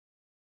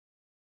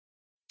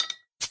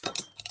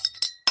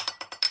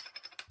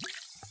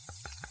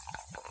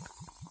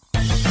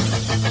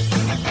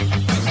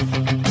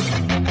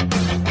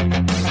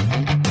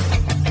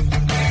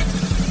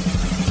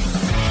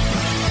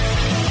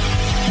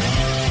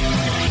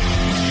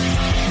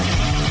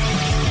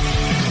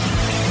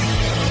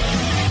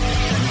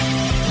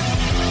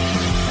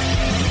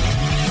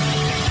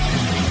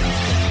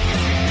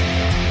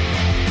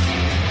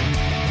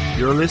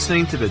You're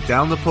listening to the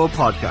Down the Pub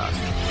podcast,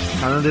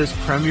 Canada's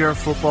premier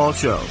football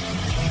show.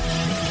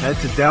 Head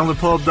to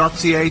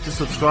downthepub.ca to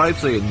subscribe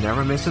so you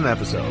never miss an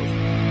episode.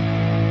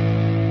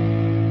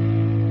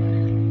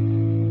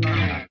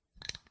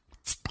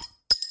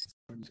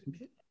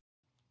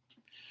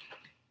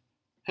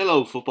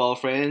 Hello, football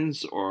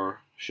friends, or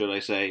should I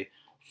say,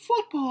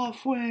 football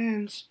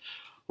friends.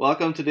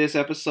 Welcome to this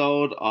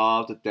episode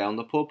of the Down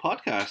the Pub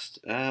podcast.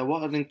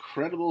 What an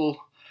incredible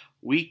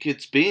week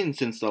it's been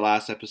since the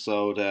last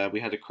episode. We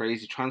had a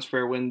crazy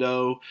transfer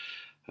window.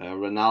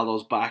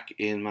 Ronaldo's back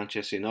in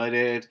Manchester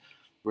United.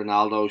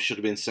 Ronaldo should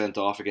have been sent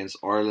off against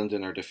Ireland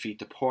in their defeat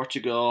to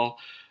Portugal.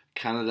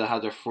 Canada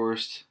had their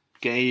first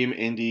game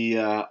in the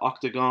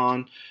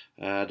Octagon.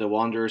 The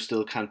Wanderers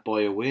still can't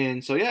buy a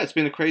win. So yeah, it's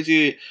been a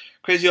crazy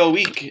old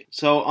week.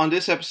 So on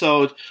this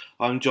episode,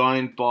 I'm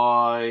joined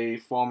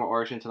by former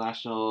Irish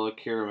international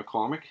Ciara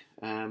McCormick.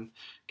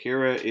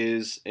 Ciara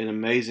is an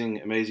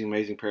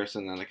amazing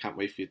person, and I can't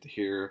wait for you to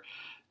hear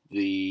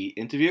the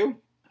interview.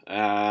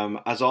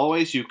 As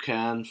always, you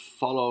can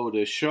follow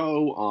the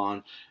show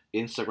on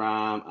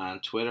Instagram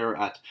and Twitter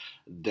at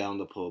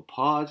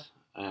DownThePubPod.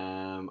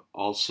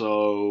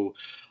 Also,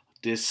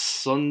 this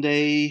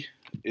Sunday,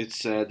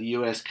 it's the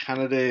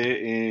US-Canada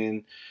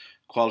in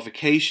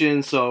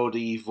qualification. So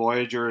the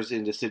Voyagers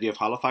in the city of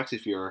Halifax,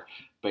 if you're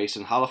based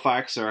in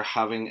Halifax, are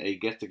having a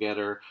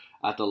get-together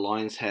at the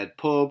Lions Head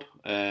pub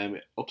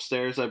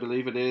upstairs, I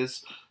believe it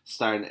is,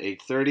 starting at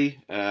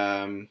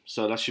 8:30.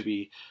 So that should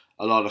be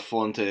a lot of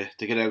fun to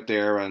get out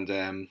there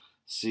and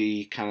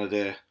see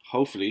Canada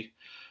hopefully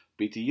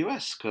beat the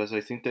US, because I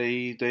think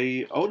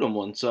they owe them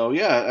one. So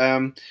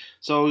yeah,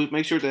 so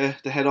make sure to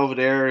head over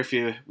there if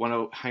you want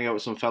to hang out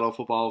with some fellow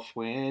football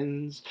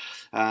friends.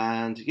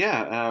 And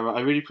yeah, I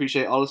really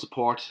appreciate all the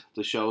support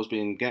the show's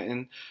been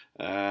getting.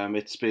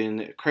 It's been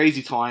a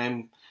crazy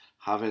time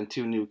having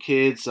 2 new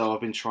kids, so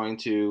I've been trying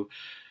to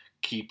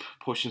keep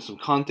pushing some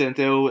content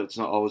out. It's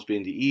not always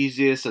been the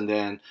easiest, and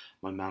then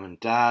my mum and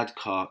dad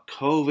caught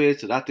COVID,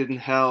 so that didn't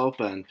help,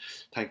 and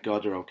thank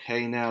God they're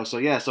okay now. So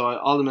yeah, so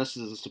all the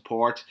messages of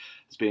support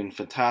has been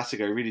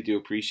fantastic. I really do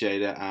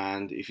appreciate it,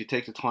 and if you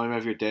take the time out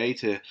of your day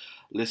to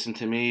listen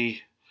to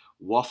me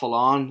waffle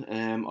on,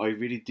 I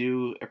really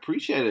do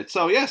appreciate it.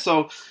 So yeah,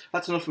 so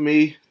that's enough of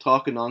me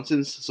talking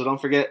nonsense. So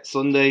don't forget,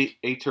 Sunday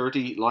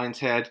 8:30, Lions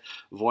Head,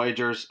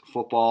 Voyagers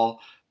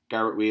football,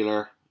 Garrett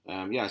Wheeler.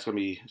 Yeah, it's gonna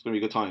be a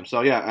good time.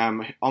 So yeah,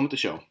 on with the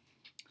show.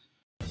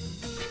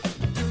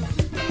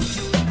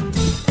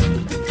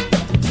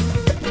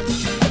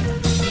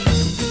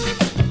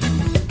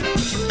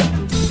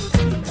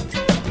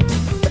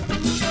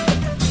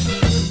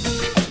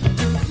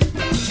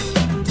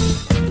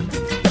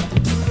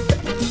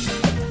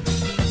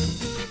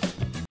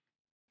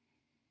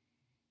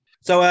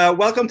 So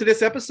welcome to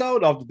this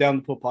episode of the Down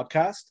the Pub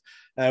podcast.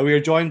 We are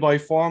joined by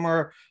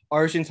former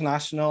Irish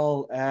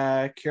international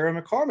Ciara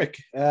McCormick.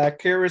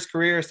 Ciara's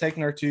career has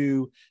taken her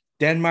to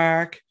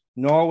Denmark,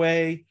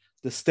 Norway,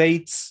 the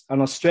States,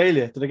 and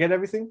Australia. Did I get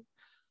everything?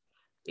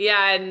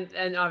 Yeah,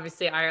 and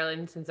obviously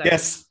Ireland.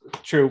 Yes,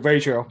 true,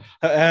 very true.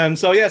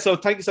 So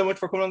thank you so much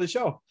for coming on the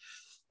show.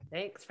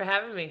 Thanks for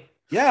having me.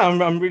 Yeah,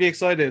 I'm really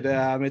excited.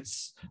 I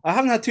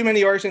haven't had too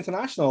many Irish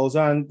internationals,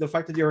 and the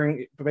fact that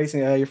you're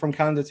from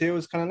Canada too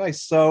is kind of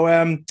nice. So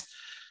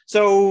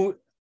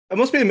it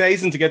must be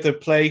amazing to get to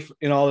play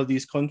in all of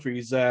these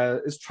countries.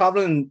 Is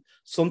traveling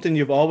something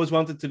you've always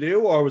wanted to do,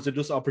 or was it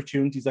just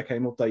opportunities that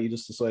came up that you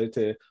just decided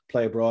to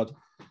play abroad?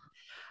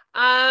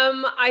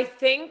 I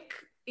think,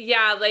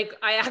 yeah, like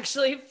I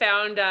actually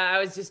found, I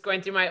was just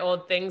going through my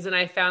old things and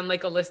I found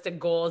like a list of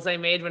goals I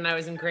made when I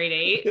was in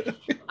grade 8.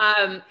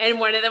 And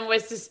one of them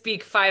was to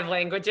speak 5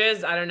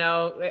 languages. I don't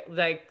know,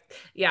 like,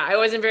 yeah, I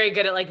wasn't very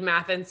good at like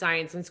math and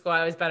science in school.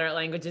 I was better at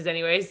languages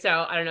anyway.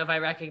 So I don't know if I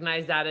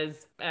recognized that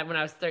as when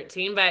I was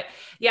 13, but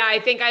yeah, I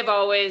think I've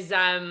always,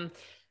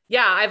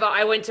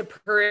 I went to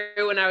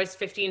Peru when I was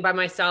 15 by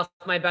myself.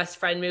 My best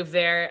friend moved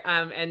there,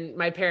 and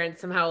my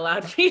parents somehow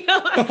allowed me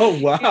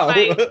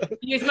to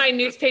use my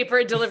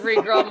newspaper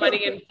delivery girl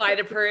money and fly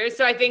to Peru.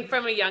 So I think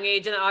from a young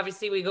age, and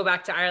obviously we go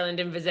back to Ireland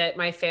and visit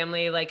my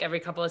family like every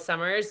couple of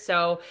summers.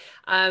 So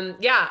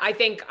I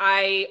think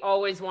I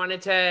always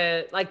wanted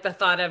to, like, the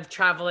thought of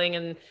traveling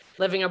and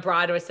living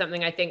abroad was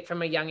something I think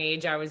from a young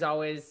age I was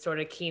always sort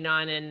of keen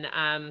on, and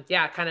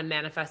kind of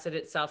manifested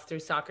itself through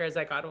soccer as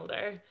I got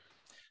older.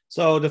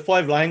 So the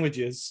 5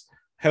 languages,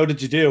 how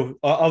did you do?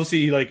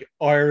 Obviously, like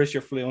Irish,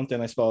 you're fluent in,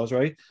 I suppose,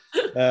 right?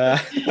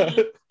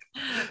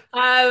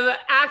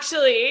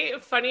 Actually,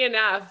 funny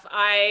enough,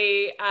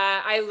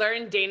 I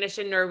learned Danish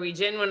and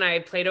Norwegian when I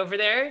played over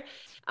there.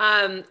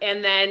 And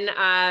then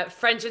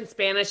French and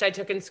Spanish I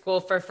took in school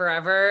for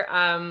forever.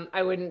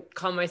 I wouldn't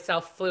call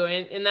myself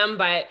fluent in them,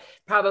 but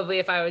probably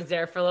if I was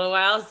there for a little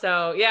while.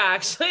 So yeah,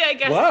 actually, I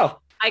guess. Wow.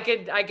 I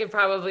could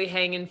probably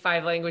hang in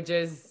 5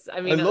 languages.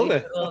 I mean, I love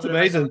it. That's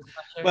amazing.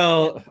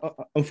 Well,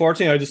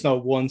 unfortunately, I just know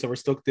one, so we're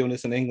stuck doing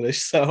this in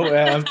English. So,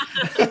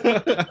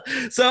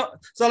 so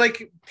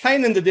like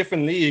playing in the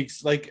different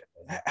leagues, like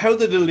how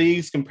did the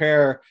leagues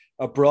compare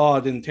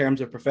abroad in terms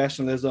of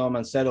professionalism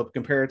and setup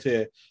compared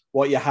to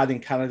what you had in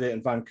Canada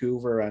and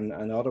Vancouver and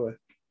Ottawa?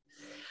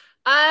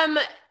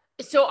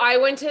 So I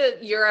went to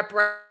Europe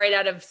right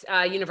out of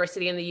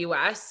university in the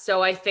US.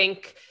 So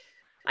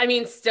I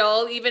mean,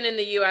 still, even in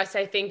the US,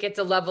 I think it's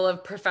a level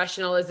of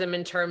professionalism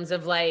in terms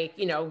of like,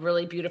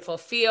 really beautiful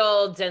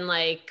fields and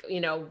like,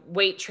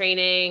 weight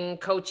training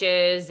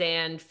coaches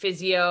and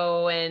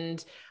physio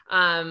and,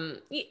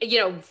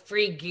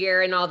 free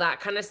gear and all that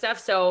kind of stuff.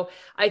 So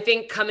I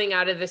think coming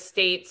out of the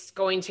States,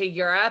 going to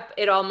Europe,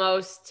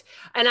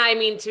 and I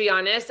mean, to be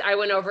honest, I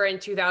went over in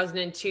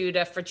 2002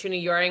 to Fortuna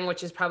Hjørring,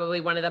 which is probably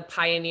one of the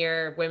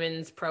pioneer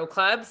women's pro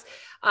clubs.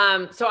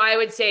 So I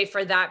would say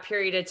for that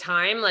period of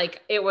time,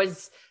 like I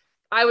was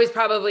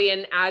probably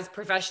in as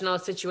professional a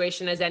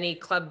situation as any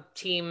club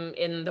team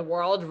in the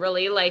world,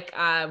 really. Like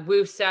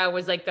WUSA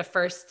was like the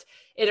first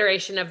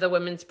iteration of the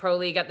Women's Pro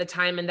League at the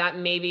time. And I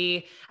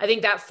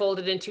think that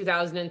folded in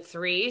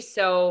 2003.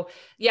 So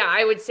yeah,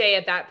 I would say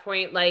at that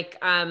point, like,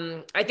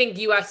 I think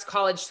US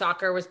college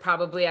soccer was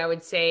probably, I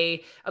would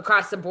say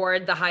across the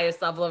board, the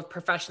highest level of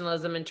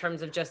professionalism in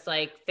terms of just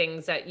like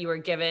things that you were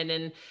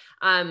given.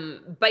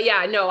 And, but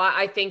yeah, no,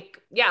 I think,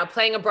 yeah,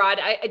 playing abroad,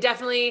 I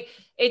definitely,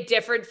 it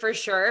differed for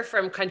sure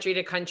from country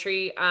to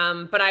country.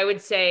 But I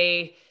would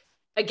say,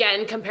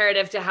 again,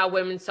 comparative to how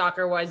women's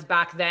soccer was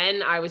back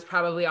then, I was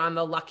probably on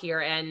the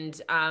luckier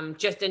end,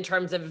 just in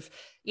terms of,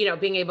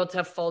 being able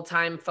to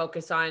full-time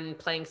focus on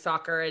playing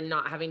soccer and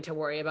not having to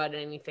worry about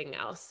anything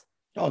else.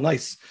 Oh,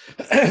 nice.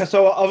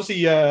 So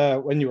obviously,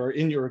 when you were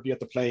in Europe, you had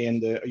to play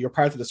you're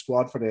part of the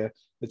squad for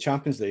the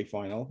Champions League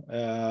final.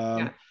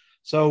 Yeah.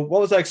 So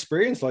what was that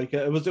experience like?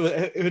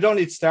 It had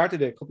only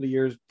started a couple of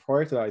years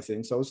prior to that, I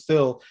think. So it was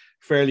still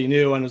fairly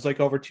new and it was like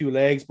over 2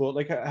 legs, but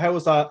like, how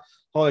was that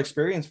whole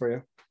experience for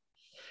you?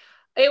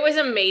 It was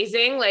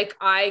amazing. Like,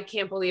 I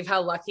can't believe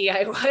how lucky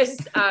I was,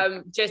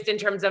 just in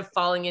terms of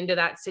falling into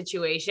that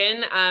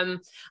situation.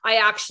 I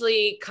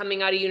actually,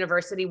 coming out of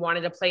university,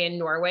 wanted to play in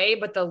Norway,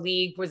 but the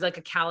league was like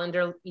a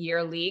calendar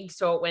year league.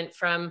 So it went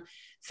from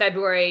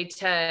February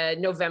to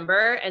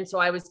November. And so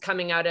I was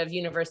coming out of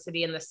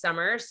university in the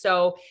summer.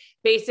 So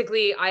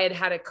basically I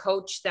had a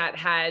coach that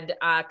had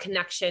a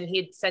connection. He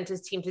had sent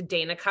his team to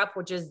Dana Cup,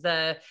 which is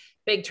the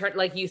big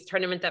youth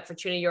tournament that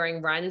Fortuna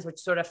Hjørring runs, which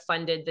sort of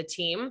funded the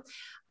team.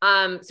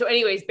 So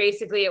anyways,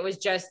 basically it was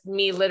just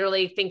me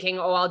literally thinking,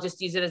 I'll just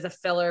use it as a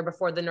filler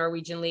before the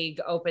Norwegian league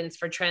opens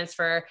for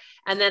transfer.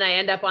 And then I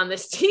end up on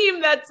this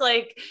team that's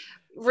like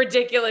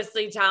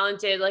ridiculously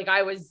talented. Like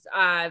I was,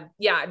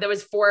 there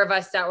was 4 of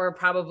us that were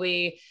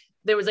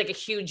there was like a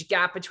huge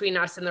gap between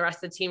us and the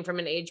rest of the team from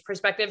an age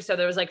perspective. So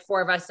there was like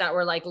 4 of us that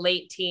were like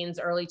late teens,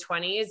 early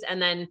 20s.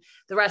 And then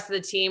the rest of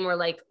the team were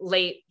like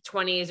late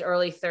 20s,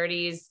 early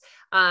 30s.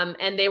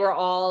 And they were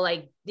all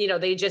like,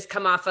 they just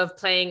come off of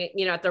playing,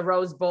 at the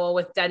Rose Bowl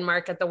with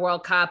Denmark at the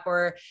World Cup,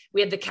 or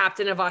we had the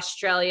captain of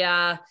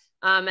Australia,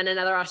 and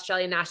another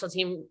Australian national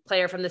team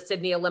player from the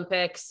Sydney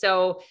Olympics.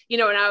 So,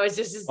 and I was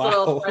just this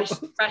little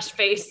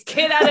fresh-faced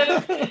kid out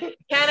of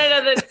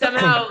Canada that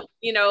somehow,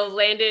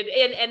 landed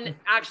in. And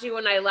actually,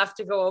 when I left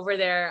to go over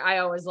there, I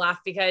always laugh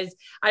because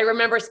I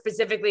remember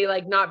specifically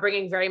like not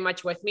bringing very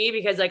much with me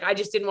because like, I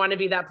just didn't want to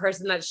be that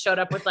person that showed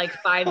up with like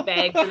 5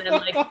 bags and then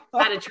like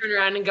had to turn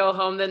around and go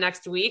home the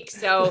next week.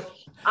 So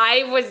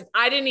I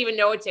didn't even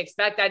know what to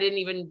expect. I didn't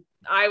even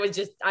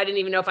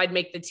know if I'd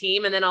make the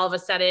team. And then all of a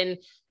sudden,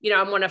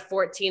 I'm one of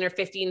 14 or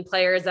 15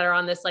 players that are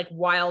on this like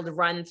wild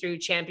run through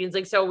Champions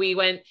League. So we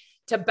went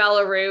to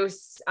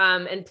Belarus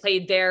and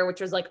played there, which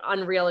was like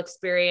unreal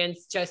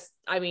experience.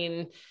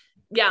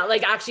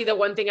 Like actually the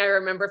one thing I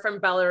remember from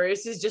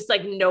Belarus is just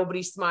like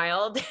nobody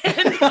smiled. and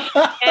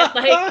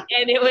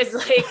it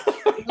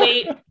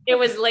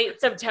was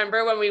late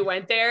September when we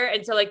went there.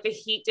 And so like the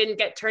heat didn't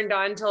get turned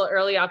on until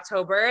early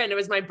October. And it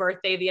was my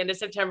birthday, the end of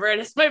September.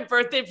 And as my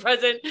birthday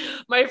present,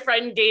 my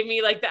friend gave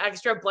me like the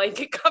extra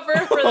blanket cover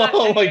for that.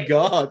 Oh my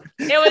God.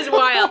 It was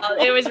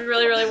wild. It was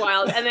really, really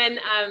wild. And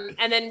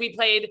then we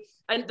played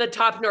the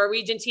top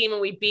Norwegian team and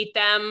we beat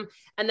them.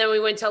 And then we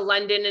went to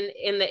London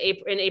in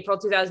April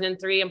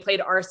 2003 and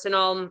played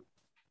Arsenal.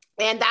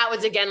 And that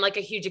was, again, like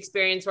a huge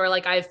experience where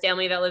like I have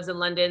family that lives in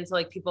London. So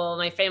like people in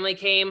my family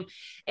came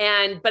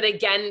but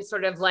again,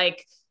 sort of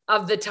like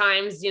of the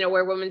times,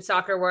 where women's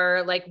soccer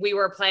were like, we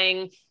were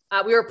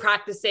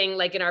practicing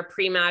like in our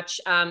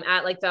pre-match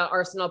at like the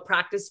Arsenal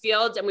practice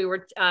field. And we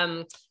were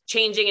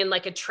changing in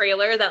like a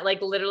trailer that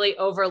like literally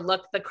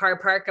overlooked the car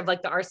park of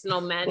like the Arsenal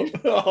men.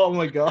 Oh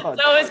my God.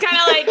 So it was kind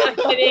of like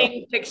a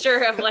fitting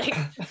picture of like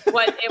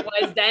what it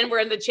was then. We're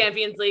in the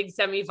Champions League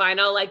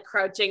semifinal, like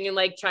crouching and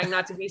like trying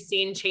not to be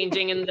seen,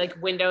 changing in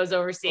like windows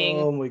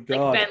overseeing like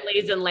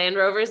Bentleys and Land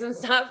Rovers and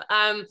stuff.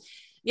 And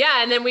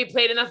then we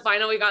played in the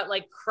final. We got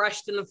like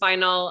crushed in the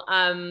final.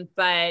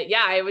 But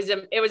yeah, it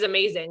was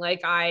amazing.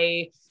 Like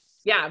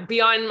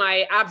beyond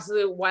my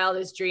absolute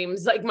wildest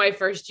dreams, like my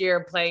first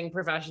year playing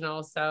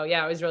professional. So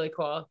yeah, it was really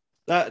cool.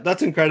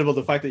 That's incredible.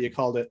 The fact that you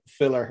called it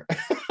filler.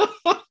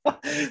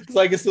 It's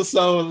like it's just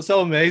so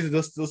amazing.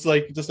 Just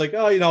like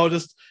oh,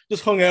 just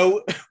hung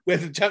out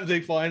with the Champions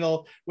League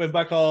final, went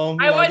back home.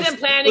 I wasn't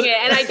planning it,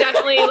 and I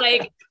definitely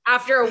like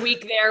after a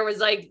week there was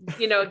like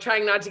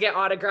trying not to get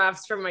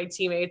autographs from my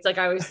teammates. Like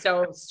I was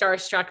so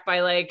starstruck by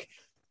like,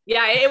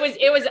 yeah, it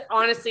was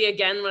honestly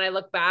again when I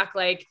look back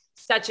like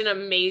such an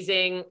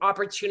amazing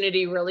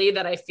opportunity really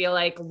that I feel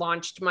like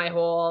launched my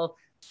whole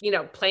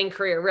playing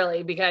career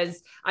really,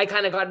 because I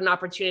kind of got an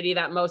opportunity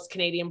that most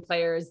Canadian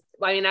players,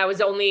 I mean, I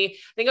was only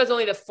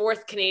the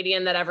fourth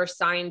Canadian that ever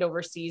signed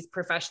overseas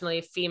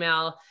professionally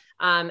female.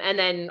 And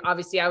then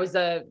obviously I was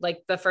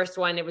the first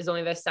one, it was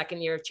only the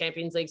second year of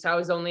Champions League. So I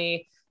was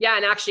only,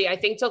 and actually I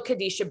think till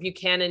Kadisha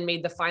Buchanan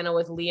made the final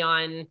with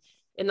Leon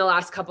in the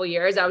last couple of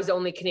years, I was the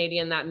only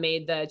Canadian that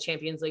made the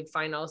Champions League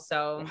final.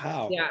 So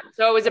yeah,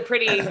 so it was a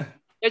pretty,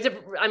 it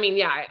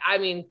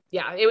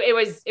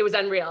was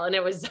unreal. And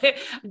it was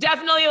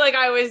definitely like,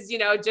 I was,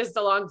 just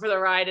along for the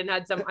ride and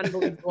had some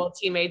unbelievable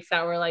teammates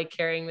that were like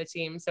carrying the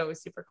team. So it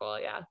was super cool.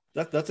 Yeah.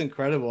 That's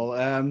incredible.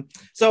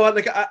 So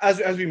like,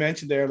 as we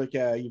mentioned there, like,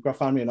 you've got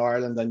family in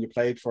Ireland and you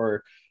played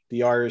for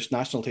the Irish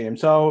national team.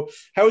 So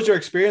how was your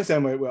experience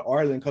then with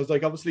Ireland? Cause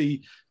like,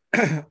 obviously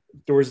there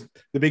was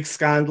the big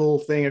scandal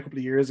thing a couple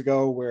of years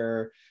ago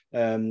where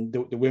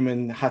the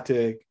women had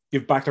to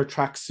give back their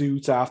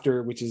tracksuits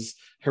after, which is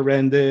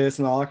horrendous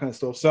and all that kind of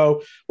stuff.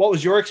 So what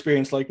was your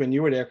experience like when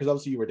you were there? Because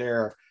obviously you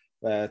were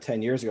there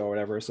 10 years ago or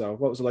whatever. So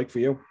what was it like for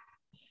you?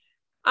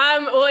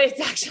 Well,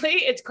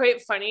 it's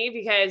quite funny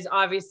because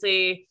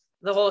obviously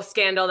the whole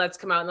scandal that's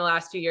come out in the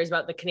last few years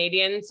about the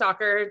Canadian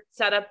soccer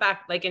setup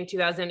back like in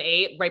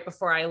 2008, right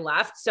before I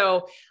left.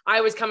 So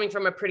I was coming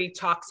from a pretty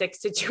toxic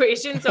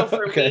situation. So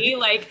for me,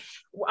 like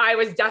I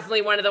was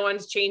definitely one of the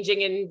ones changing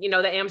in,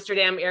 the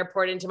Amsterdam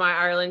airport into my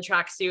Ireland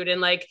tracksuit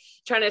and like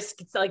trying to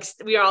like,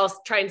 we all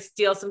try and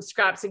steal some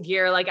scraps of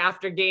gear, like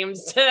after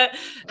games to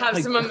have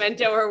some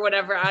memento or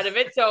whatever out of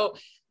it. So,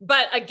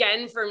 but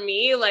again, for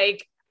me,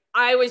 like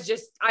I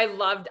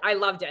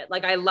loved it.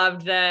 Like I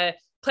loved the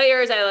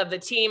players. I love the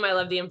team. I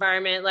love the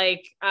environment.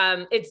 Like,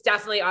 it's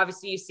definitely,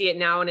 obviously you see it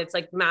now and it's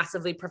like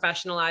massively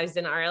professionalized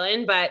in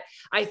Ireland, but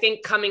I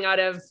think coming out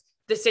of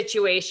the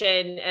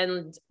situation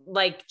and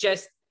like,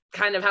 just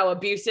kind of how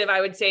abusive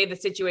I would say the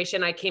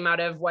situation I came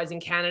out of was in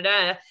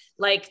Canada,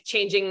 like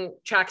changing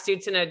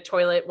tracksuits in a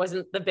toilet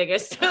wasn't the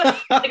biggest. Like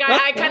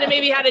I kind of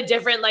maybe had a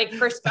different like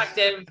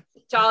perspective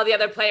to all the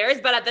other players,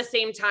 but at the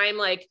same time,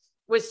 like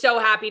was so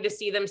happy to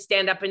see them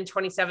stand up in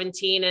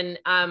 2017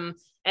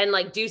 and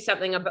like do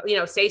something about,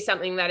 say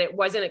something that it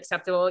wasn't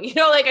acceptable,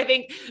 like I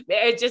think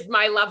it's just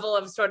my level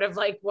of sort of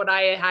like what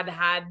I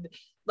had,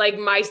 like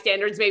my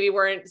standards maybe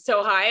weren't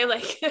so high,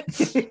 like,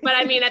 but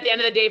I mean, at the end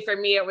of the day, for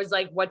me, it was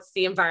like, what's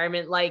the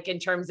environment like in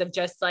terms of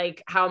just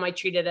like, how am I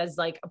treated as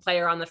like a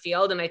player on the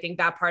field? And I think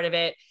that part of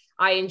it,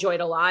 I enjoyed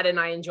a lot and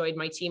I enjoyed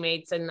my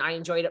teammates and I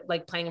enjoyed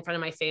like playing in front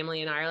of my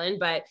family in Ireland,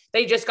 but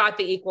they just got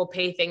the equal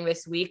pay thing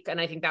this week. And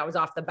I think that was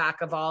off the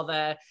back of all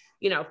the,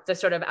 the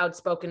sort of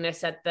outspokenness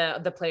that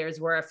the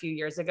players were a few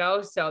years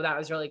ago. So that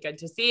was really good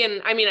to see.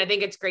 And I mean, I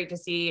think it's great to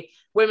see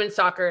women's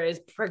soccer is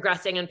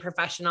progressing and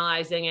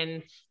professionalizing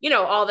and,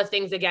 all the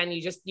things again,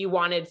 you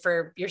wanted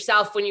for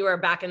yourself when you were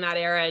back in that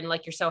era. And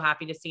like, you're so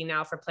happy to see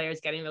now for players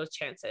getting those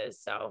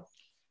chances. So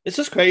it's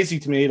just crazy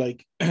to me.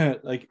 Like,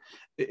 like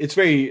it's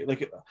very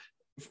like,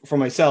 for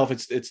myself,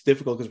 it's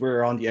difficult because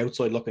we're on the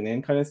outside looking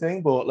in kind of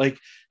thing, but like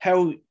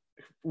how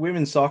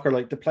women's soccer,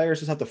 like the players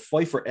just have to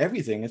fight for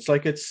everything. It's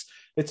like, it's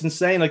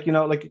insane. Like,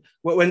 like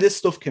when this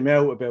stuff came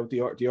out about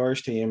the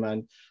Irish team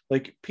and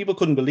like people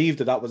couldn't believe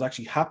that was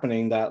actually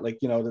happening, that like,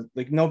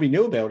 like nobody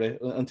knew about it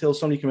until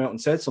somebody came out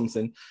and said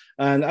something.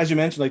 And as you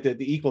mentioned, like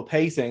the equal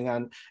pay thing,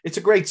 and it's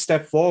a great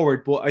step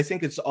forward, but I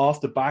think it's off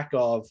the back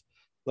of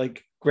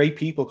like great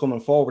people coming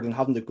forward and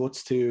having the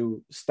guts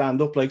to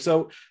stand up. Like,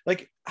 so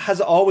like, has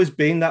it always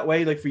been that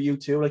way? Like for you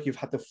too, like you've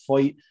had to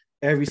fight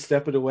every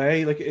step of the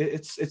way. Like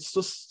it's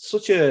just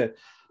such a,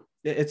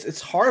 it's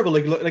horrible.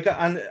 Like,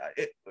 and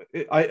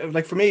I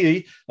like for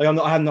me, like I'm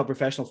not a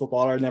professional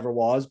footballer, I never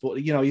was,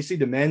 but you see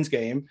the men's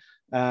game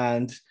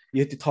and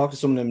you have to talk to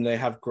some of them and they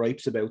have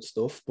gripes about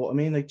stuff. But I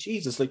mean, like,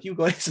 Jesus, like you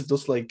guys have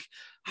just like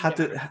had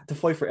to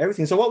fight for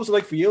everything. So what was it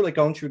like for you, like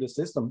going through the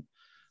system?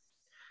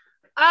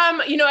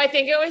 I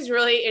think it was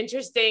really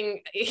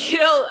interesting,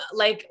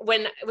 like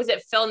when was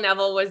it Phil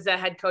Neville was the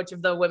head coach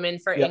of the women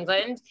for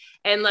England.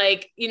 And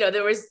like,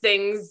 there was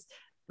things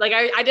like,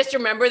 I just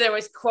remember there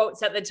was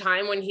quotes at the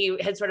time when he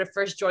had sort of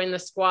first joined the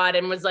squad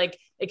and was like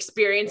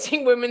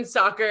experiencing women's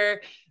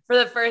soccer for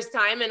the first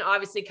time. And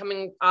obviously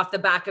coming off the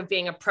back of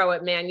being a pro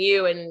at Man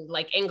U and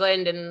like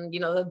England and,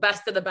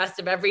 the best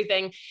of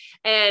everything.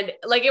 And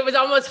like, it was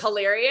almost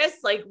hilarious,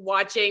 like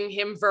watching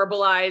him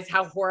verbalize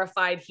how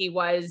horrified he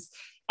was.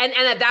 And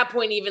at that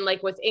point, even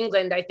like with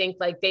England, I think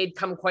like they'd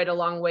come quite a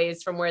long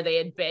ways from where they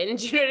had been.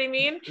 Do you know what I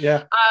mean?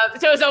 Yeah.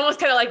 So it was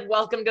almost kind of like,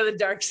 welcome to the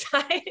dark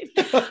side.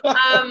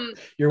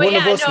 You're one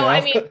of us now.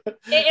 I mean,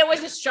 it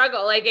was a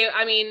struggle. Like,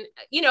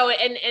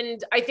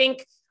 and I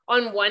think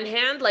on one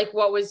hand, like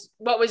what was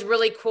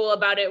really cool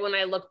about it when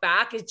I look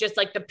back is just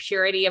like the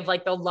purity of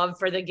like the love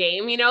for the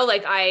game, you know,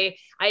 like I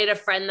had a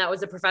friend that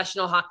was a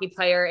professional hockey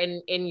player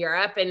in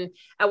Europe. And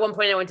at one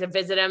point I went to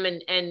visit him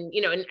and,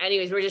 you know, and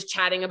anyways, we were just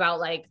chatting about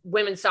like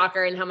women's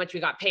soccer and how much we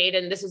got paid.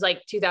 And this was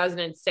like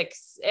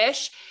 2006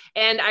 ish.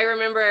 And I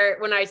remember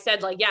when I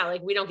said like, yeah,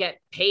 like we don't get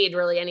paid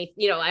really any,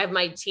 you know, I have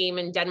my team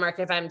in Denmark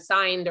if I'm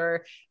signed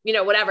or, you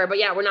know, whatever, but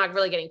yeah, we're not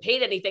really getting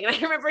paid anything. And I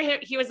remember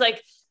he was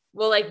like,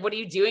 well, like, what are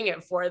you doing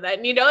it for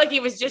then? You know, like he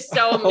was just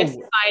so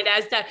mystified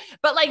as to,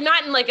 but like,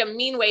 not in like a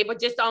mean way, but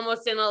just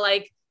almost in a,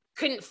 like,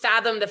 couldn't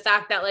fathom the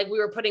fact that like we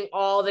were putting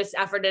all this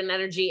effort and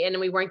energy in and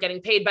we weren't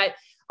getting paid. But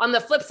on the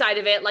flip side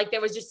of it, like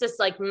there was just this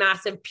like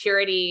massive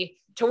purity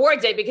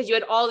towards it because you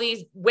had all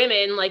these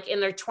women like in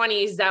their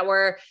 20s that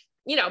were,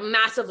 you know,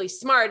 massively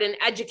smart and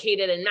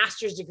educated and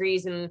master's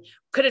degrees and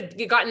could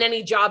have gotten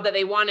any job that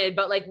they wanted.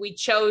 But like, we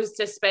chose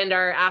to spend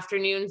our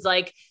afternoons,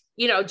 like,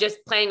 you know,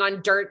 just playing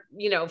on dirt,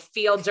 you know,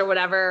 fields or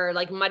whatever, or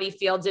like muddy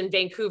fields in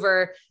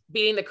Vancouver,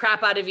 beating the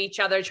crap out of each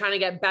other, trying to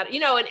get better, you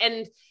know,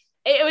 and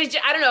it was,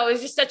 just, I don't know, it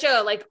was just such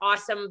a like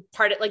awesome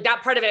part of like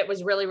that part of it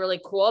was really,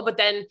 really cool. But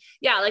then,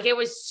 yeah, like it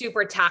was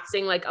super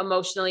taxing, like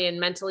emotionally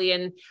and mentally.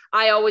 And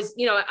I always,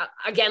 you know,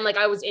 again, like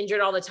I was injured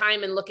all the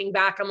time and looking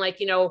back, I'm like,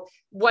 you know,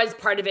 was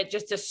part of it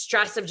just a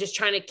stress of just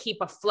trying to keep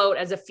afloat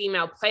as a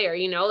female player,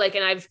 you know, like,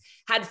 and I've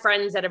had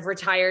friends that have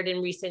retired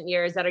in recent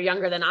years that are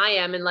younger than I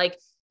am. And like,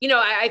 you know,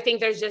 I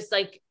think there's just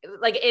like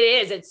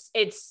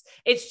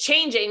it's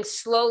changing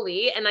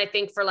slowly. And I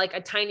think for like a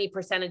tiny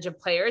percentage of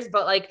players,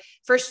 but like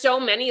for so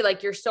many,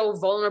 like you're so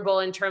vulnerable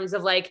in terms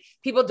of like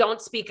people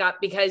don't speak up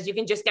because you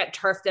can just get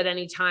turfed at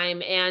any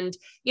time. And,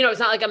 you know,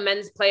 it's not like a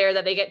men's player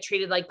that they get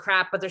treated like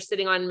crap, but they're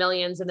sitting on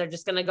millions and they're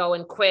just going to go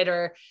and quit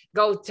or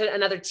go to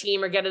another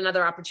team or get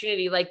another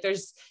opportunity. Like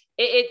there's,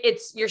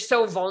 it's, you're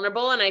so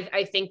vulnerable. And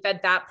I think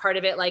that part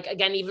of it, like,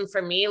 again, even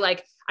for me,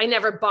 like I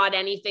never bought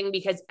anything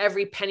because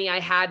every penny I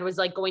had was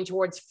like going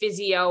towards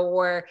physio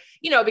or,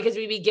 you know, because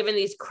we'd be given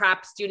these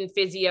crap student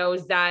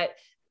physios that,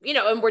 you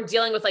know, and we're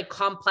dealing with like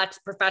complex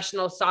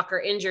professional soccer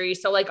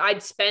injuries. So like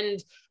I'd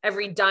spend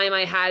every dime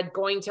I had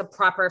going to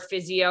proper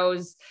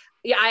physios.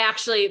 Yeah, I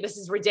actually, this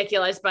is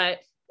ridiculous, but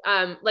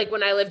like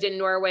when I lived in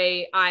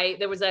Norway,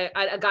 there was a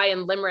guy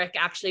in Limerick,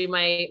 actually,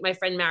 my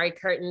friend Mary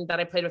Curtin that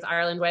I played with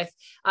Ireland with.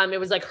 It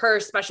was like her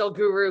special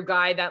guru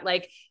guy that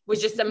like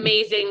was just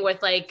amazing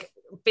with like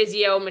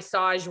physio,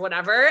 massage,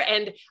 whatever.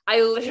 And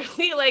I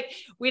literally like,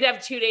 we'd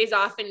have 2 days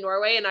off in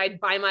Norway and I'd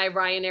buy my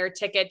Ryanair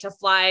ticket to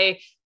fly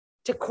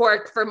to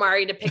Cork for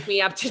Mari to pick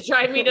me up, to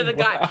drive me to the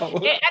guy.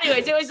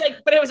 Anyways, it was like,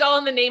 but it was all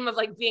in the name of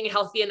like being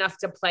healthy enough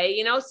to play,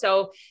 you know?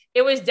 So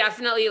it was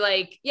definitely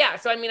like, yeah.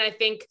 So, I mean, I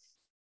think,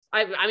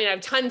 I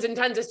have tons and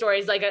tons of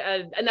stories. Like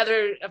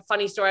another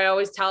funny story I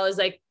always tell is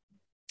like,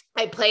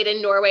 I played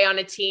in Norway on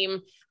a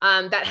team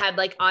that had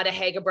like Ada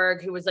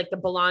Hegerberg, who was like the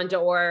Ballon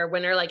d'Or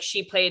winner. Like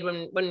she played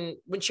when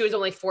she was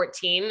only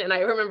 14. And I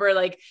remember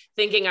like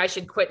thinking I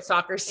should quit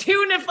soccer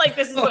soon if like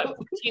this is what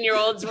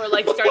 14-year-olds were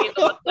like starting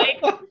to look like.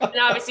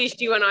 And obviously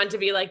she went on to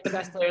be like the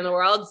best player in the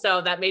world.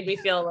 So that made me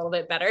feel a little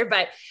bit better.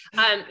 But,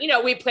 you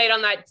know, we played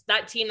on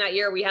that team that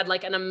year. We had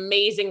like an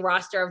amazing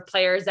roster of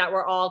players that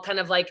were all kind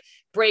of like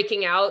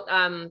breaking out.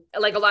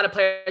 Like a lot of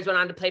players went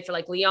on to play for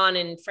like Lyon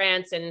in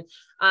France and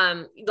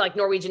like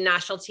Norwegian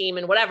national team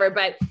and whatever.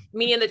 But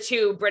me and the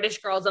two British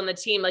girls on the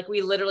team, like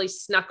we literally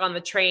snuck on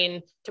the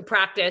train to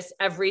practice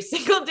every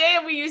single day.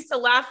 And we used to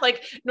laugh,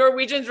 like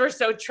Norwegians were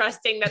so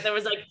trusting that there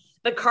was like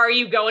the car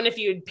you go in if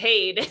you'd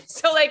paid.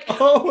 So like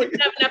we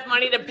didn't have enough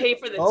money to pay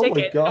for the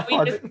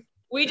ticket.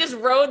 We just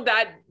rode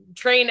that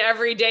train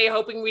every day,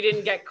 hoping we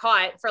didn't get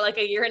caught for like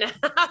a year and a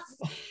half.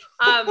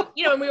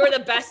 You know, and we were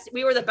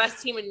the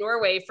best team in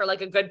Norway for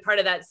like a good part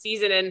of that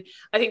season. And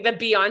I think the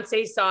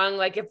Beyonce song,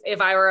 like if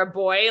I were a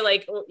boy,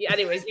 like,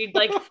 anyways, you'd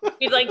like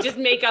just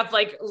make up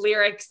like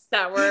lyrics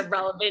that were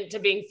relevant to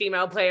being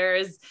female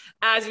players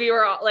as we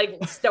were all, like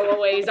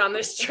stowaways on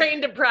this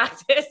train to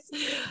practice.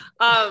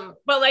 But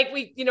like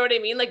you know what I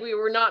mean? Like we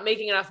were not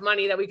making enough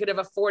money that we could have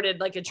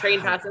afforded like a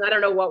train pass. And I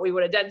don't know what we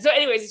would have done. So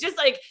anyways, it's just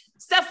like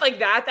stuff like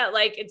that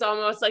like it's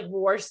almost like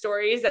war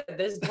stories at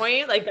this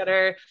point, like that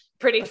are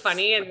pretty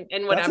funny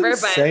and whatever.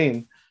 But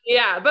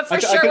yeah, but for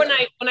sure,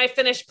 when I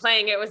finished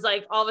playing, it was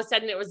like all of a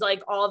sudden it was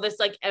like all this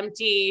like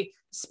empty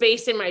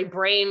space in my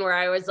brain where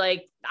I was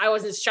like, I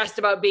wasn't stressed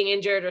about being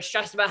injured or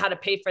stressed about how to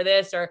pay for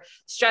this or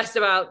stressed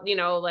about, you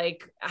know,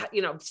 like,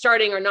 you know,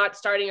 starting or not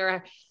starting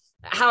or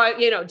how I,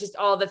 you know, just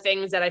all the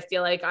things that I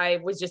feel like I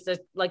was just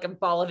like a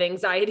ball of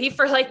anxiety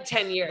for like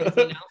 10 years,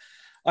 you know.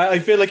 I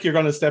feel like you're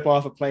going to step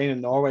off a plane in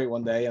Norway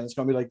one day and it's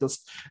going to be like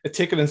just a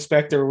ticket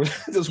inspector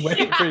just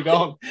waiting for you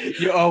going,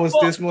 you owe us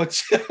this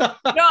much. No,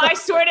 I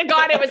swear to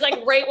God, it was like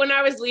right when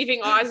I was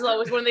leaving Oslo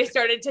was when they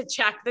started to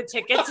check the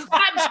tickets to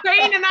that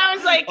train. And I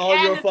was like,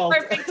 it's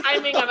perfect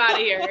timing. I'm out of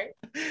here.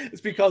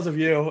 It's because of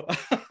you.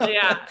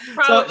 Yeah,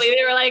 probably. So,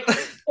 they were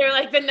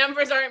like, the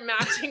numbers aren't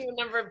matching the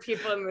number of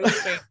people in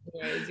this train.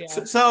 Anyways,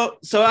 yeah. So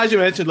as you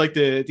mentioned, like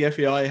the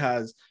FAI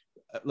has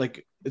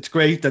like it's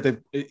great that they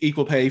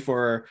equal pay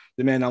for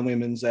the men and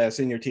women's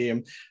senior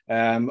team.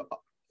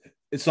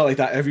 It's not like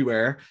that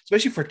everywhere,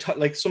 especially for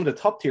like some of the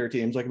top tier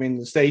teams. Like, I mean, in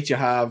the States, you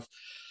have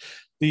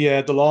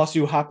the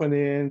lawsuit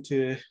happening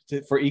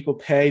for equal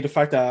pay. The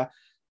fact that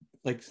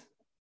like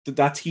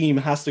that team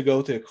has to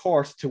go to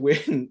court to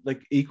win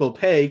like equal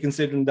pay,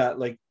 considering that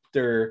like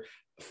they're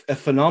a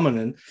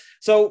phenomenon.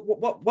 So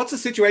what's the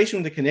situation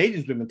with the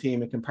Canadians women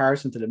team in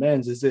comparison to the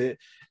men's? Is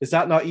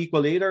that not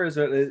equal either? Is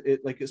it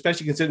like,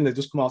 especially considering they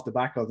just come off the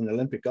back of an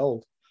Olympic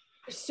gold?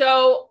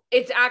 So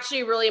it's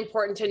actually really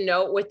important to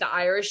note with the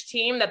Irish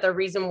team that the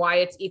reason why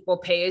it's equal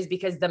pay is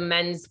because the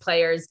men's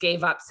players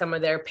gave up some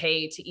of their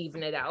pay to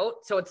even it out.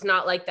 So it's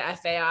not like the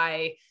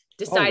FAI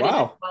decided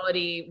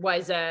equality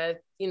was a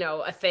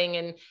thing.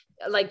 And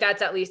like,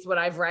 that's at least what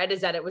I've read,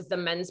 is that it was the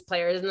men's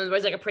players. And there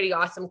was like a pretty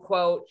awesome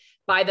quote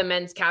by the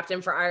men's captain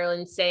for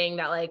Ireland saying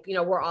that, like,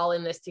 we're all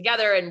in this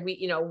together, and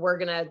we're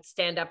going to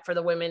stand up for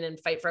the women and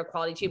fight for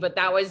equality too. But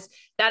that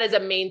is a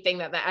main thing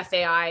that the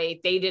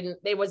FAI,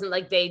 they wasn't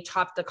like they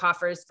topped the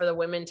coffers for the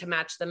women to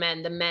match the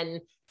men. The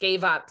men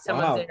gave up some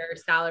of their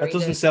salary. That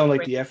doesn't sound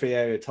like the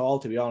FAI at all,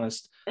 to be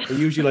honest. They're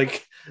usually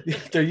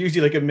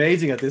like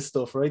amazing at this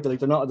stuff, right?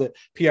 They're not the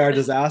PR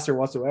disaster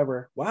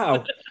whatsoever.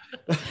 Wow.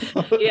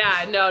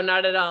 Yeah, no,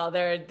 not at all.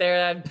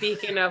 They're a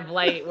beacon of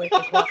light with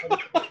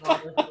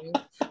equality.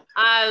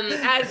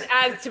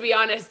 As to be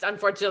honest,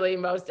 unfortunately,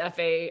 most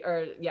FAs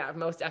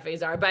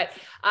are. But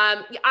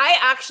I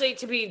actually,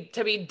 to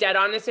be dead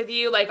honest with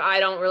you, like, I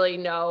don't really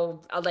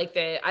know, I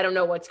don't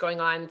know what's going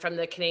on from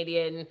the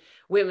Canadian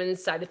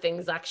women's side of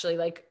things, actually,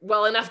 like,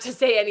 well enough to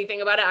say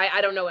anything about it.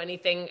 I don't know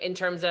anything in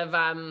terms of,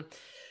 I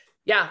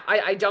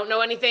don't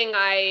know anything.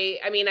 I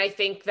mean, I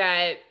think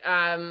that,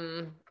 I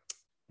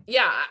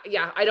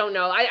don't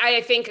know.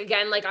 I think,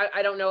 again, like,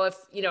 I don't know if,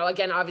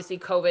 again, obviously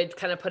COVID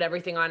kind of put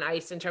everything on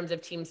ice in terms of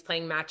teams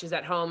playing matches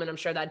at home. And I'm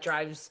sure that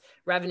drives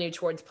revenue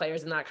towards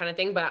players and that kind of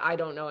thing, but I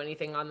don't know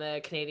anything on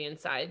the Canadian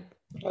side.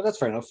 Oh, that's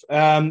fair enough.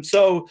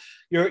 So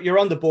you're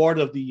on the board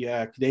of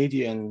the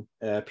Canadian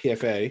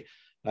PFA.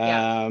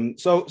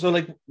 So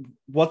like,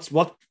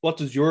 what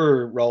does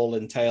your role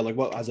entail? Like,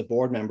 what, as a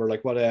board member,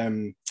 like what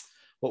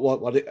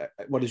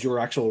is your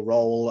actual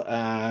role?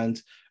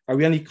 And are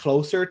we any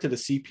closer to the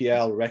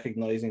CPL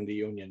recognizing the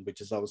union,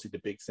 which is obviously the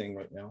big thing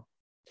right now?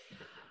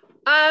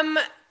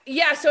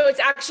 Yeah, so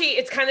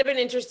it's kind of been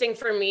interesting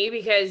for me,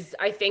 because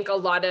I think a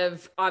lot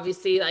of,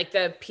 obviously, like,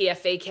 the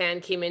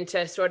PFA came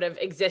into sort of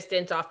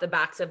existence off the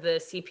backs of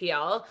the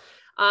CPL.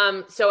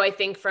 So I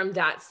think from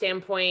that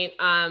standpoint,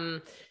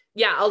 a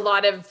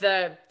lot of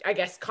the, I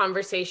guess,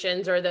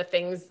 conversations or the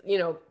things,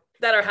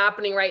 that are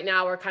happening right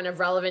now are kind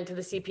of relevant to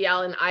the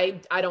CPL. And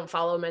I don't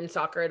follow men's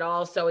soccer at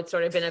all. So it's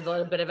sort of been a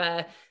little bit of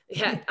a,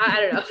 I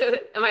don't know.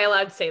 Am I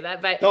allowed to say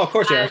that? But no, of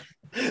course you are.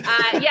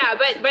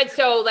 But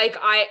so, like,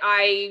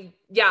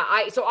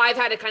 so I've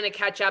had to kind of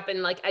catch up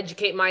and, like,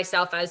 educate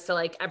myself as to,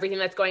 like, everything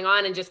that's going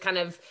on, and just kind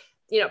of,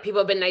 people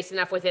have been nice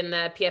enough within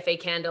the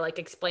PFA to, like,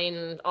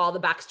 explain all the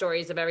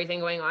backstories of everything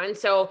going on.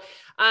 So,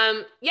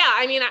 I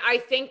mean, I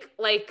think,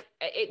 like,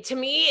 to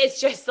me, it's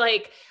just,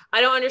 like,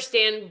 I don't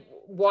understand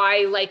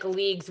why, like,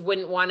 leagues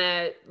wouldn't want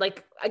to,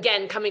 like,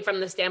 again, coming from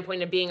the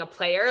standpoint of being a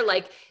player,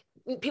 like,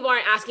 people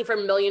aren't asking for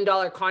 $1 million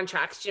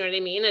contracts. Do you know what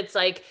I mean? It's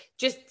like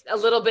just a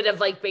little bit of,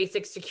 like,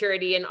 basic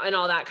security and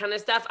all that kind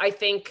of stuff. I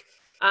think,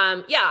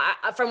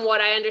 from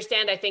what I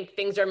understand, I think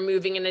things are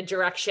moving in a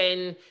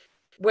direction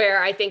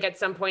where I think at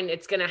some point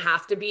it's going to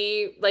have to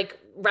be, like,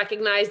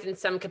 recognized in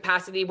some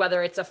capacity,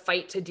 whether it's a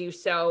fight to do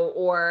so,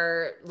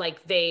 or,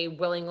 like, they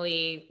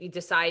willingly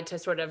decide to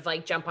sort of,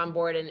 like, jump on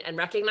board and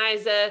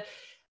recognize the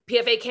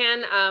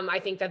PFA. I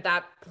think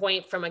that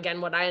point, from,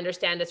 again, what I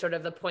understand, is sort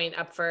of the point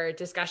up for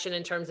discussion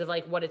in terms of,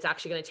 like, what it's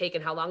actually going to take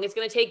and how long it's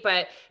going to take.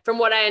 But from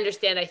what I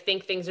understand, I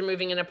think things are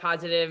moving in a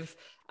positive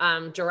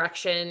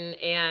direction.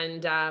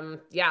 And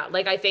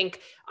like, I think,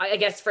 I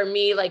guess for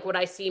me, like, what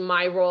I see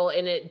my role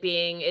in it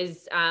being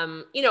is,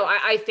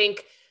 I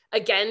think,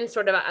 again,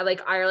 sort of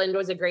like, Ireland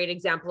was a great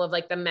example of,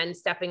 like, the men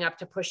stepping up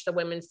to push the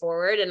women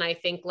forward. And I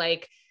think,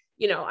 like,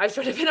 I've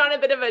sort of been on a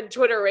bit of a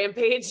Twitter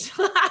rampage.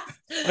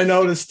 I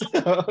noticed.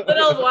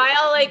 little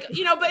while, like,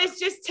 but it's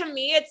just, to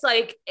me, it's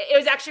like, it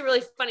was actually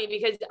really funny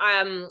because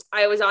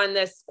I was on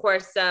this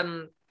course,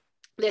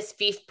 this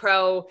FIF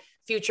Pro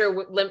future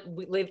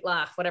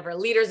whatever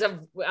leaders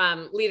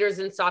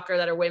in soccer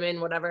that are women,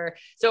 whatever.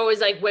 So it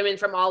was, like, women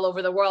from all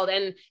over the world,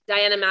 and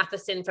Diana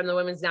Matheson from the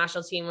women's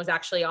national team was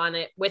actually on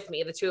it with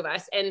me, the two of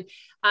us. And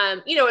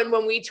and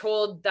when we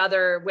told the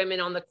other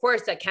women on the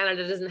course that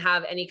Canada doesn't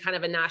have any kind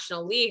of a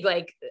national league,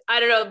 like, I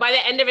don't know, by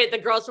the end of it, the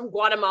girls from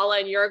Guatemala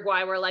and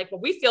Uruguay were like,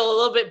 well, we feel a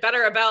little bit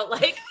better about,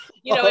 like,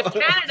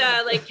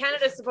 if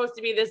Canada's supposed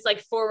to be this, like,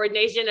 forward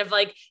nation, of,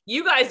 like,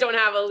 you guys don't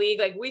have a league,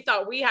 like, we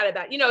thought we had it,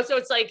 that, so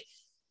it's like,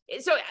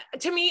 so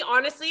to me,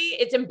 honestly,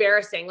 it's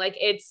embarrassing. Like,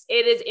 it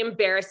is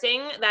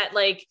embarrassing that,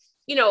 like,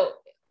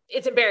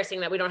 it's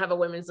embarrassing that we don't have a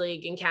women's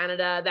league in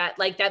Canada,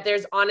 that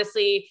there's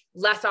honestly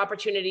less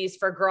opportunities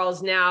for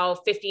girls now,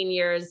 15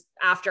 years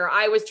after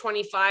I was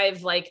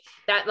 25, like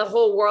that the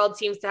whole world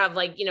seems to have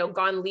like,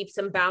 gone leaps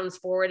and bounds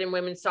forward in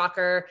women's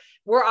soccer.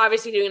 We're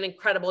obviously doing an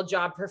incredible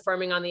job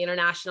performing on the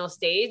international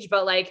stage,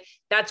 but like,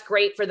 that's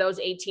great for those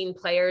 18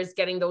 players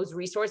getting those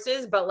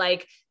resources. But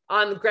like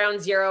on ground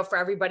zero for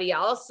everybody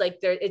else, like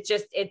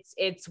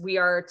we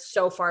are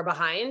so far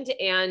behind.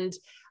 And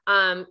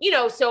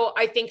so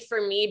I think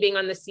for me being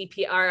on the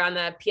CPR, on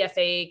the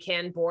PFA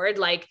CAN board,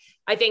 like,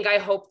 I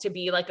hope to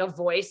be like a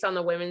voice on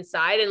the women's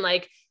side and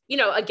like,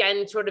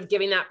 again, sort of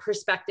giving that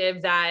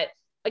perspective that,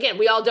 again,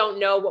 we all don't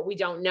know what we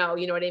don't know,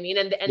 you know what I mean?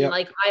 And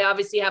like, I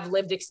obviously have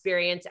lived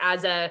experience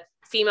as a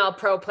female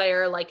pro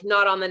player, like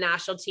not on the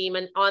national team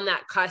and on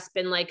that cusp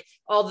and like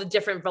all the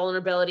different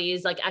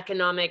vulnerabilities, like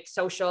economic,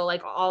 social,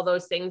 like all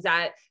those things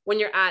that when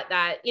you're at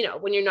that,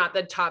 when you're not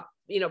the top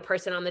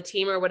person on the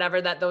team or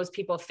whatever that those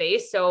people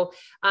face. So,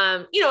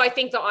 I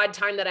think the odd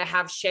time that I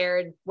have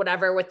shared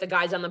whatever with the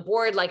guys on the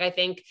board, like, I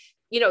think,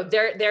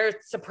 they're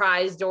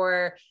surprised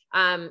or,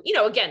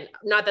 again,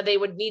 not that they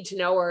would need to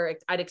know, or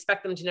I'd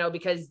expect them to know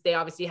because they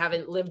obviously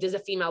haven't lived as a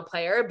female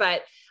player.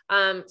 But,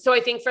 so I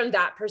think from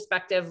that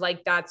perspective,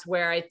 like, that's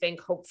where I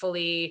think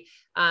hopefully,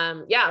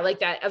 like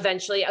that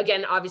eventually,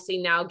 again, obviously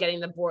now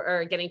getting the board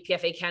or getting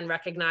PFA CAN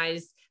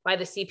recognized by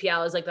the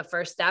CPL is like the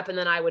first step. And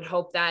then I would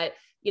hope that,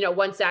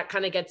 once that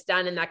kind of gets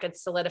done and that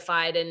gets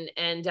solidified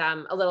and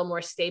a little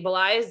more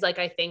stabilized, like,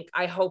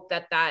 I hope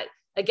that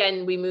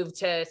again, we move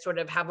to sort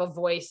of have a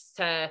voice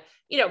to,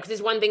 because it's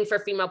one thing for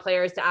female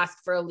players to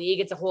ask for a league.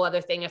 It's a whole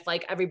other thing if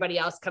like everybody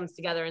else comes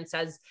together and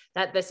says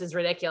that this is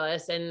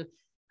ridiculous. And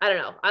I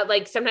don't know,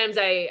 like sometimes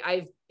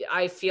I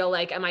feel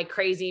like, am I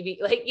crazy?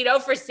 Like,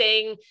 for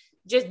saying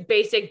just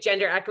basic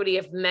gender equity,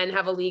 if men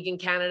have a league in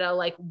Canada,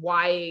 like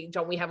why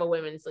don't we have a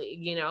women's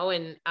league,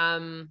 and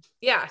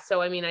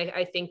so I mean,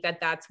 I think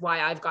that's why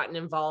I've gotten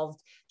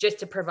involved, just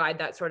to provide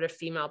that sort of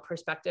female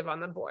perspective on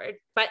the board.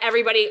 But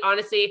everybody,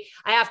 honestly,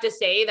 I have to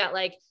say that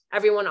like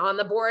everyone on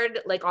the board,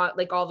 like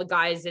all the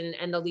guys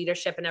and the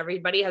leadership and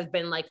everybody has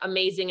been like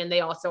amazing, and they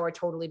also are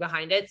totally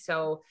behind it.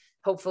 So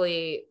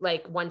hopefully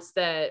like once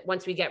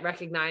we get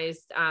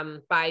recognized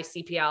by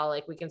CPL,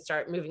 like we can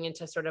start moving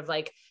into sort of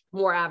like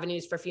more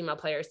avenues for female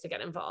players to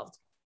get involved.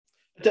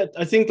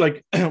 I think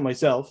like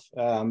myself,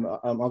 I'm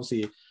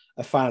obviously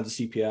a fan of the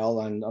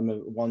CPL and I'm a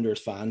Wanderers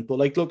fan, but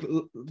like,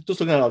 just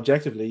looking at it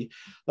objectively,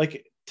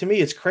 like to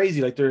me, it's crazy.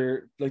 Like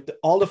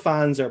all the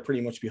fans are pretty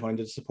much behind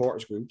the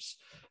supporters groups.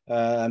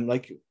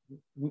 Like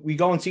we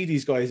go and see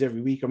these guys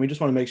every week and we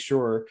just want to make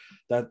sure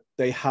that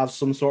they have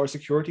some sort of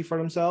security for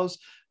themselves.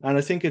 And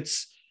I think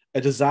it's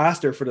a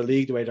disaster for the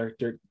league,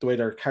 the way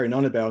they're carrying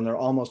on about, and they're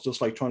almost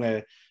just like trying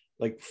to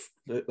like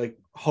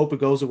hope it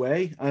goes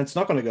away, and it's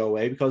not going to go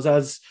away because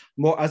as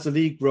the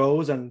league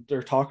grows and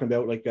they're talking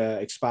about like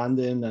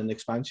expanding and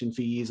expansion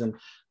fees and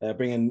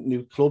bringing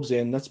new clubs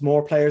in, that's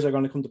more players are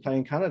going to come to play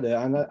in Canada.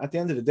 And at the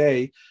end of the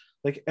day,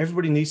 like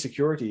everybody needs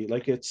security.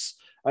 Like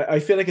I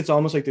feel like it's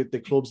almost like the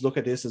clubs look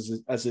at this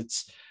as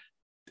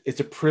it's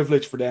a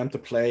privilege for them to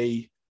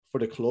play for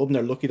the club, and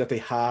they're lucky that they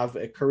have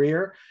a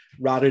career,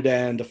 rather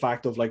than the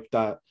fact of like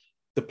that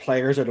the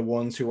players are the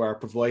ones who are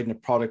providing a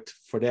product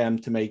for them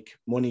to make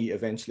money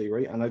eventually,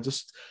 right? And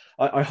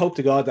I hope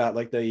to God that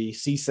like they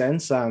see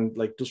sense and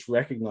like just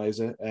recognize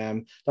it.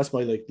 That's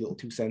my like little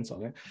 2 cents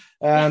on it.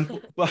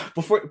 But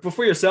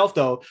before yourself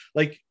though,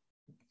 like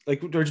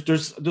there's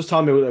just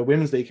talking about a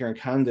women's league here in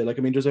Canada. Like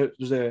I mean,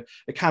 there's a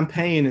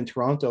campaign in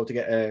Toronto to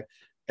get a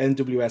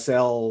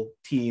NWSL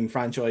team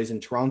franchise in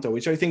Toronto,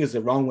 which I think is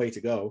the wrong way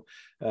to go.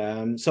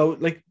 So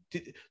like,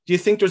 do you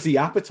think there's the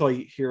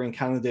appetite here in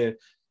Canada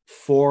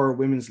for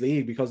women's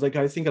league? Because like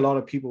I think a lot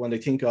of people, when they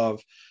think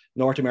of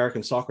North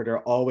American soccer,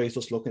 they're always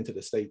just looking to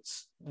the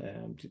States.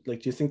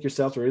 Like, do you think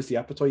yourself there is the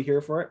appetite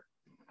here for it?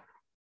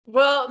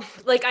 Well,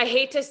 like I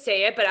hate to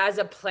say it, but as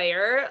a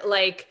player,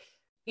 like,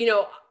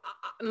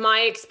 my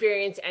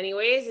experience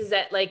anyways is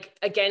that like,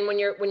 again, when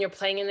you're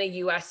playing in the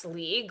US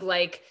league,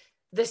 like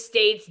the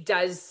States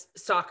does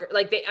soccer,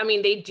 like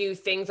they do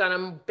things on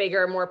a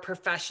bigger, more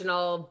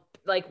professional,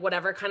 like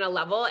whatever kind of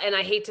level. And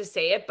I hate to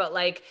say it, but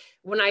like,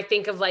 when I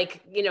think of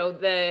like,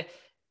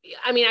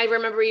 I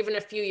remember even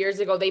a few years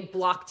ago, they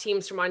blocked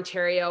teams from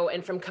Ontario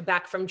and from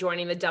Quebec from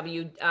joining the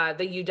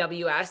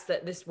UWS,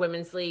 this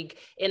women's league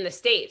in the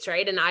States.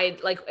 Right. And I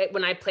like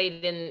when I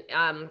played in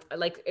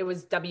like it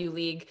was W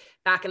League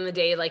back in the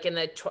day, like in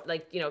the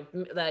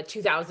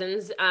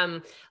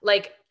 2000s,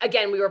 like,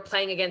 again, we were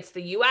playing against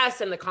the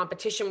US and the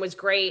competition was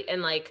great.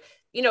 And like,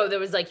 there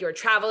was like, you were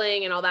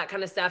traveling and all that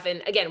kind of stuff.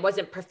 And again, it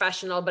wasn't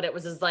professional, but it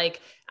was as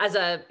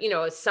a,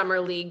 a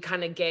summer league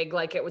kind of gig.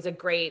 Like it was a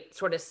great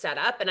sort of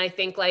setup. And I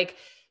think like,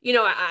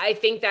 I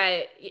think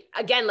that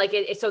again, like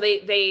so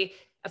they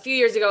a few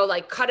years ago,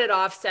 like cut it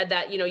off, said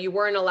that, you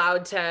weren't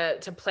allowed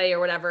to play or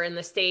whatever in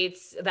the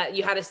States, that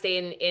you had to stay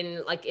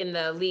in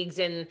the leagues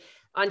in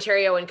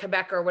Ontario and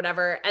Quebec or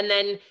whatever. And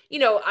then, you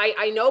know,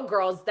 I know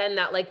girls then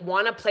that like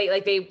want to play,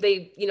 like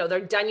they, you know,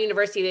 they're done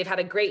university. They've had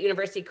a great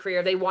university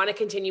career. They want to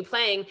continue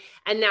playing.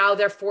 And now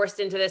they're forced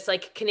into this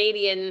like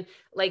Canadian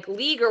like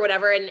league or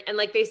whatever. And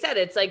like they said,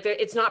 it's like,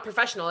 it's not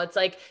professional. It's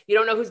like, you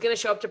don't know who's going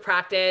to show up to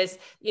practice.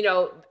 You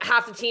know,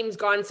 half the team's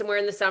gone somewhere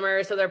in the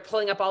summer. So they're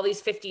pulling up all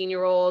these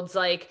 15-year-olds,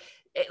 like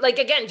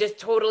again, just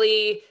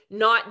totally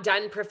not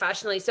done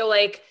professionally. So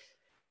like,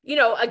 you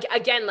know,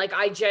 again, like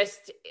I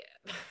just,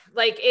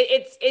 like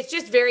it's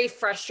just very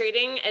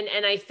frustrating.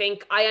 And I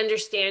think I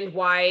understand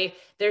why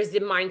there's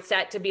the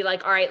mindset to be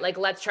like, all right, like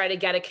let's try to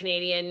get a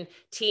Canadian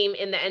team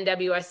in the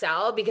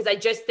NWSL, because I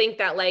just think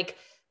that like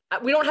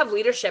we don't have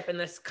leadership in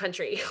this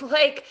country,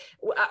 like,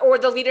 or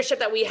the leadership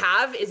that we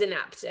have is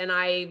inept. And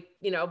I,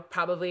 you know,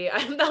 probably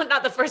I'm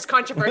not the first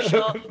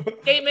controversial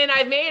statement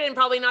I've made, and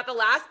probably not the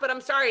last, but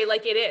I'm sorry,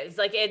 like it is,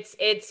 like it's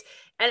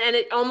and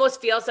it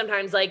almost feels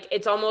sometimes like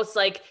it's almost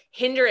like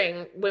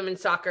hindering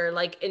women's soccer,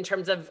 like in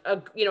terms of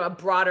you know, a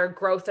broader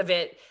growth of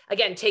it.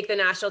 Again, take the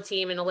national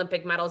team and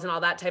Olympic medals and all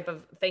that type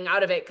of thing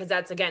out of it, because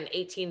that's again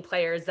 18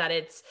 players that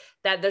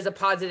there's a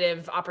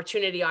positive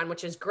opportunity on,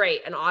 which is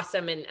great and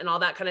awesome and all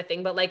that kind of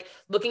thing. But like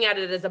looking at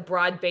it as a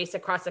broad base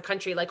across the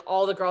country, like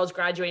all the girls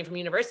graduating from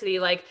university,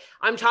 like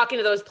I'm talking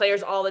to those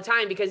players all the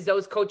time, because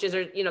those coaches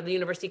are, you know, the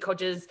university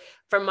coaches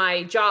from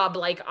my job,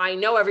 like I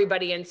know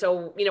everybody. And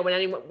so, you know, when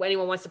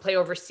anyone wants to play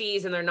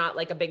overseas and they're not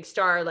like a big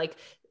star, like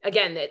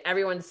again, that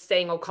everyone's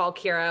saying, oh, call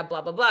Kira,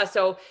 blah, blah, blah.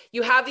 So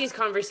you have these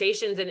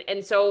conversations.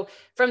 And so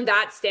from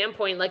that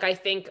standpoint, like, I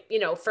think, you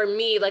know, for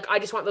me, like, I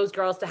just want those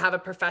girls to have a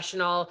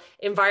professional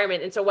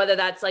environment. And so whether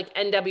that's like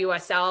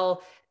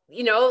NWSL,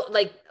 you know,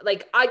 like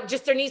I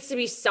just, there needs to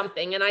be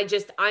something. And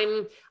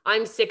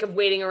I'm sick of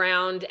waiting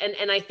around.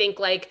 And I think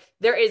like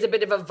there is a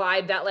bit of a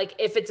vibe that like,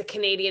 if it's a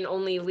Canadian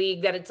only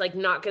league, that it's like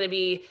not going to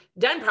be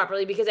done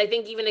properly, because I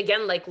think even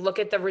again, like look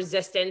at the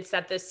resistance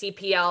that the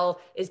CPL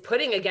is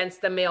putting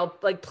against the male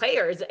like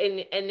players.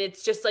 And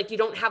it's just like, you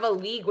don't have a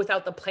league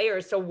without the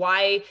players. So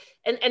why,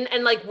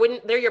 and like,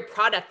 wouldn't they're your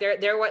product,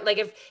 they're what, like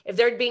if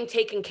they're being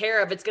taken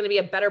care of, it's going to be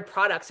a better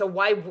product. So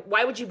why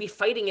would you be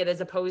fighting it as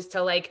opposed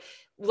to like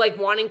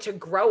wanting to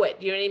grow it?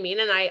 You know what I mean?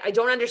 And I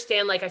don't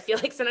understand. Like, I feel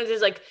like sometimes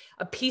there's like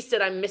a piece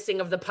that I'm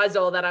missing of the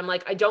puzzle that I'm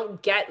like, I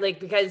don't get, like,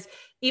 because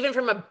even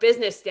from a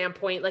business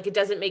standpoint, like it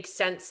doesn't make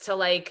sense to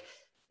like,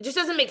 it just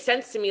doesn't make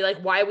sense to me, like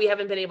why we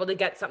haven't been able to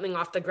get something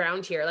off the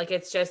ground here. Like,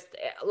 it's just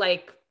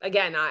like,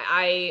 again,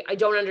 I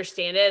don't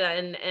understand it.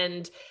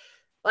 And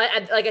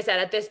like I said,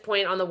 at this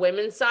point on the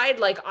women's side,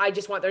 like I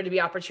just want there to be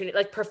opportunity,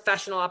 like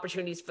professional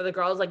opportunities for the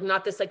girls, like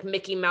not this like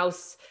Mickey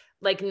Mouse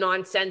like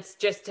nonsense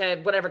just to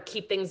whatever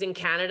keep things in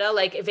Canada.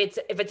 Like if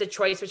it's a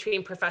choice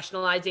between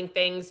professionalizing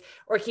things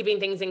or keeping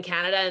things in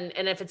Canada,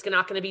 and if it's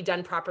not going to be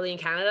done properly in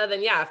Canada,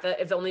 then yeah,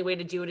 if the only way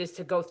to do it is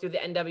to go through the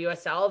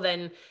NWSL,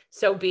 then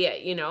so be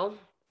it, you know?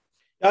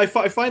 I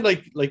find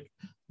like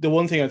the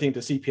one thing I think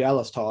the CPL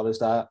has taught is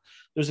that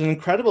there's an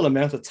incredible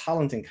amount of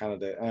talent in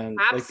Canada, and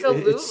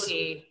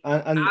absolutely,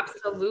 like,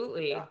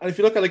 absolutely. And if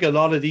you look at like a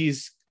lot of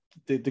these,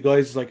 the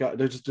guys like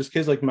there's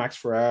kids like Max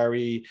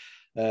Ferrari,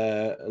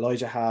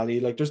 Elijah Halley,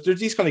 like there's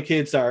these kind of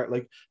kids that are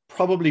like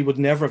probably would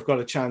never have got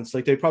a chance.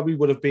 Like they probably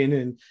would have been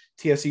in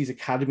TSC's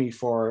academy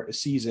for a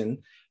season,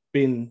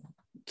 been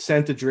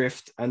sent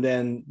adrift, and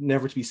then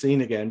never to be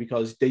seen again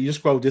because they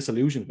just grow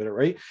disillusioned with it,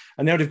 right?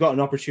 And now they've got an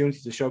opportunity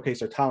to showcase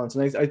their talents.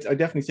 And I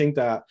definitely think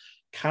that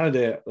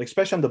Canada, like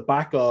especially on the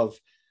back of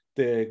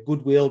the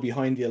goodwill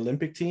behind the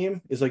Olympic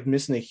team, is like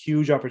missing a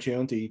huge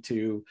opportunity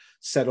to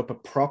set up a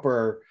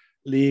proper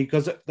league,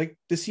 because like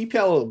the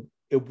CPL,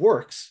 it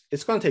works.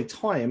 It's going to take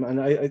time,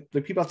 and I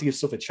like people have to give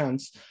stuff a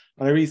chance.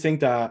 And I really think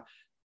that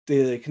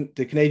the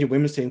Canadian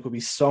women's team could be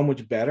so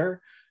much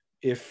better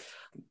if.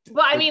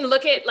 Well, I mean,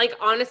 look at like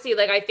honestly,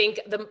 like I think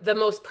the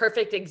most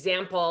perfect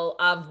example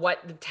of what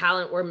the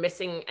talent we're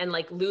missing and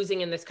like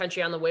losing in this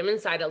country on the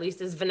women's side, at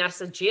least, is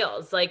Vanessa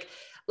Giles. Like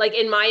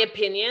in my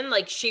opinion,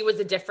 like she was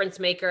a difference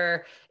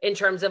maker in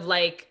terms of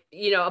like,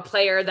 you know, a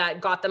player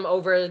that got them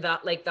over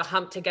the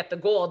hump to get the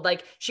gold.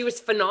 Like she was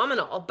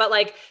phenomenal, but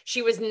like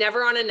she was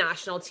never on a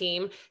national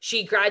team.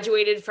 She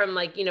graduated from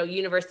like, you know,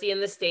 university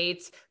in the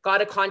States,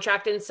 got a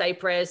contract in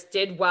Cyprus,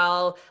 did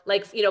well,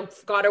 like, you know,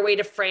 got her way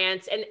to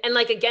France. And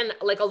like, again,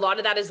 like a lot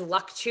of that is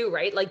luck too,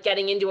 right? Like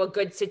getting into a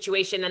good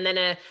situation and then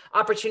a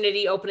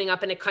opportunity opening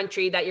up in a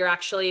country that you're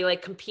actually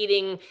like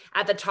competing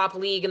at the top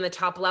league and the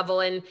top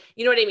level. And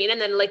you know what I mean?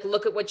 And then like,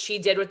 look at what she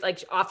did with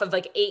like off of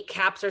like 8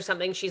 caps or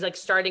something. She's like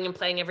starting and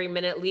playing every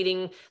minute,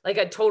 leading like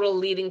a total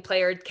leading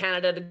player,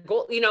 Canada to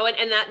goal, you know,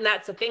 and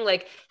that's the thing,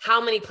 like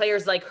how many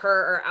players like her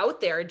are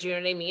out there, do you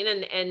know what I mean?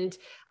 And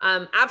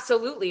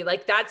absolutely,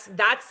 like that's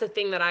the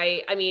thing that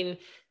I mean,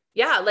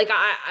 yeah, like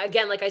I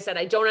again, like I said,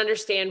 I don't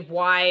understand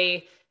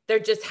why there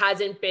just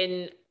hasn't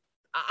been.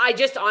 I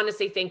just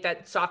honestly think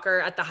that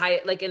soccer at the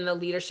high, like in the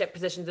leadership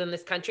positions in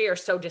this country, are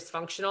so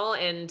dysfunctional.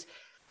 And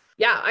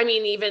Yeah, I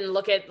mean, even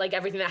look at like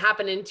everything that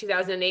happened in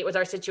 2008 with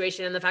our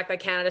situation and the fact that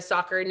Canada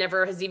Soccer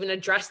never has even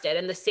addressed it.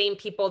 And the same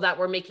people that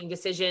were making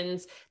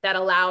decisions that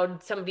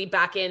allowed somebody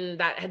back in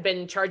that had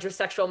been charged with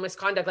sexual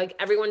misconduct, like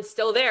everyone's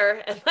still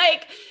there. And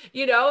like,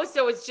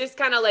 so it's just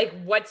kind of like,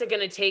 what's it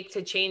going to take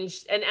to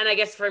change? And I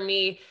guess for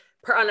me,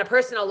 on a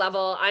personal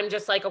level, I'm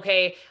just like,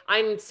 okay,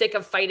 I'm sick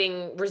of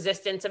fighting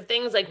resistance of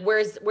things. Like,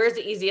 where's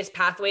the easiest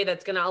pathway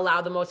that's going to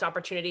allow the most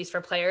opportunities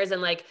for players?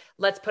 And like,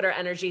 let's put our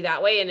energy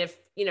that way. And if,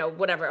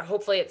 whatever,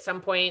 hopefully at some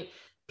point,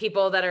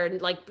 people that are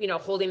like,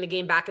 holding the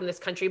game back in this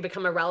country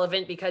become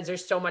irrelevant because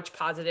there's so much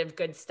positive,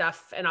 good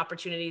stuff and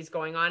opportunities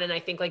going on. And I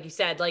think, like you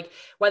said, like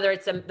whether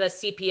it's the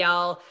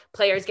CPL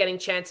players getting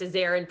chances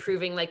there and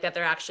proving like that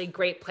they're actually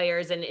great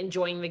players and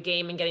enjoying the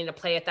game and getting to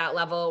play at that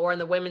level, or on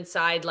the women's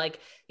side, like,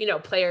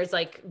 players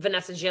like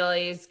Vanessa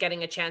Gillies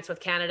getting a chance with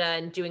Canada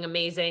and doing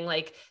amazing.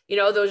 Like,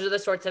 those are the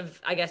sorts of,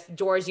 I guess,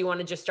 doors you want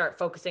to just start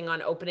focusing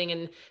on opening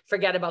and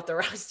forget about the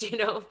rest,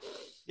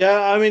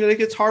 Yeah, I mean, like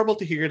it's horrible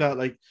to hear that.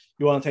 Like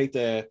you want to take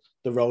the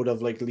road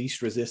of like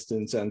least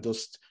resistance and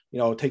just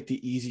take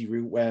the easy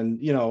route when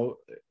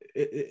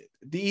the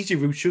easy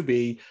route should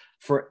be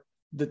for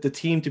the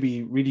team to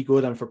be really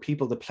good and for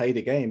people to play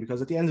the game,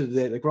 because at the end of the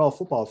day, like we're all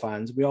football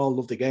fans, we all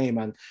love the game,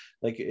 and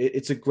like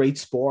it's a great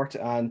sport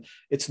and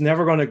it's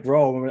never going to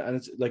grow, and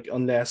it's like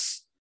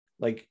unless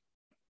like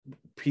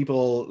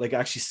people like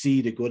actually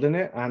see the good in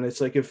it. And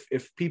it's like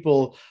if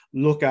people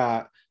look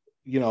at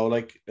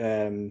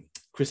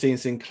Christine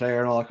Sinclair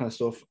and all that kind of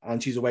stuff,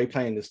 and she's away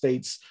playing in the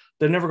States,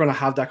 they're never going to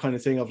have that kind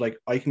of thing of like,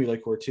 I can be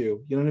like her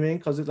too. You know what I mean?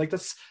 Because it's like,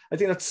 I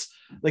think that's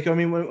like, I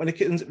mean, when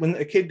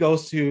a kid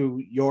goes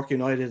to York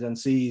United and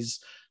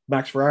sees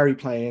Max Ferrari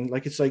playing,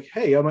 like, it's like,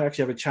 hey, I might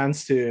actually have a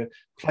chance to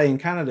play in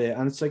Canada.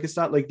 And it's like, it's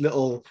that like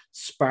little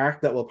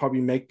spark that will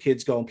probably make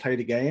kids go and play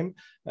the game.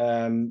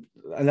 And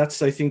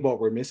that's, I think, what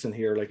we're missing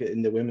here, like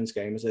in the women's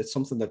game, is it's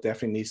something that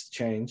definitely needs to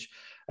change.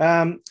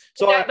 But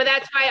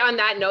that's why, on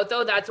that note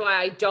though, that's why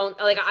I don't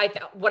like,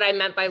 what I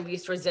meant by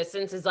least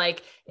resistance is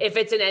like, if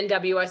it's an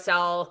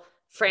NWSL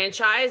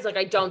franchise, like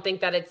I don't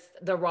think that it's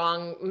the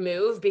wrong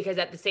move, because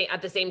at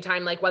the same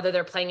time, like whether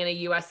they're playing in a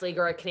US league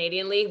or a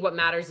Canadian league, what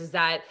matters is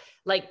that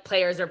like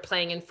players are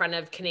playing in front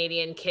of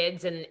Canadian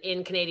kids and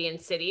in Canadian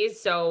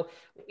cities. So,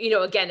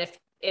 again,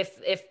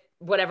 if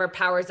whatever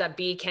powers that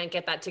be can't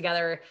get that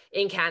together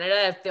in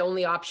Canada, if the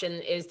only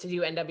option is to do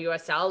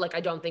NWSL, like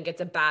I don't think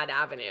it's a bad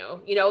avenue.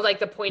 Like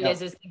the point is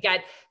to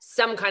get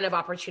some kind of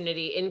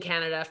opportunity in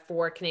Canada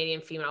for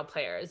Canadian female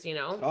players. I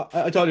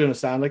totally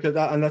understand like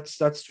that, and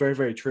that's very,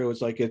 very true.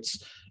 It's like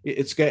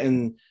it's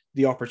getting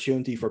the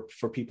opportunity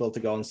for people to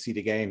go and see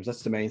the games.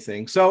 That's the main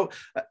thing. So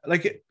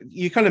like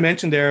you kind of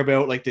mentioned there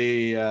about like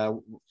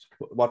the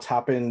what's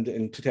happened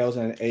in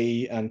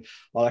 2008 and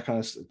all that kind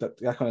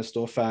of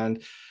stuff,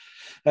 and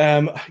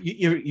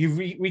you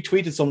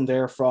retweeted something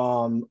there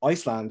from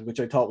Iceland, which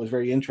I thought was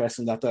very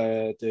interesting, that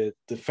the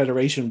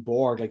federation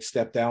board like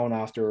stepped down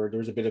after there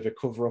was a bit of a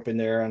cover up in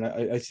there. And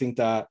I think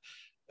that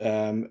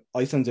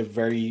Iceland's a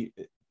very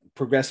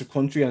progressive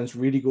country, and it's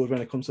really good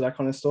when it comes to that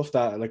kind of stuff,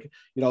 that like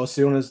as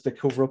soon as the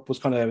cover up was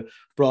kind of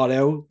brought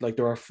out, like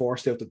they were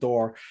forced out the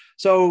door.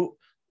 So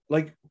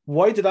like,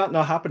 why did that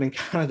not happen in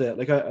Canada?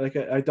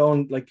 I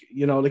don't like,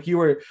 like you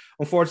were,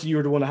 unfortunately you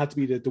were the one that had to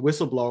be the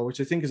whistleblower,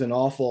 which I think is an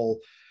awful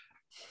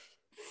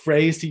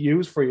phrase to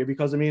use for you,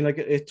 because I mean, like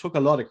it took a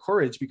lot of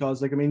courage,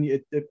 because like I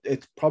mean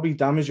it probably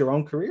damaged your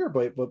own career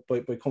by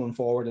coming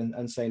forward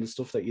and saying the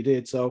stuff that you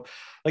did. So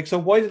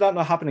why did that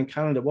not happen in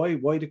Canada? Why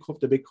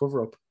the big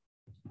cover up?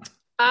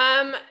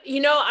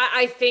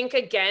 I think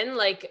again,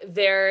 like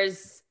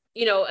there's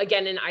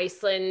again in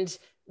Iceland,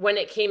 when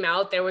it came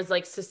out, there was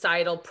like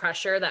societal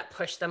pressure that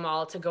pushed them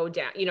all to go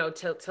down,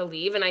 to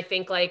leave. And I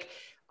think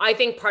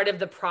part of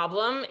the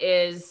problem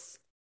is,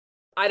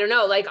 I don't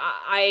know, like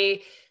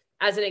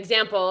as an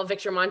example,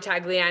 Victor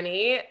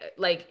Montagliani,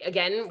 like,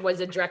 again,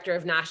 was a director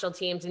of national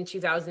teams in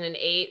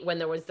 2008 when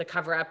there was the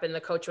cover up and the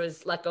coach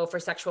was let go for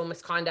sexual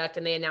misconduct,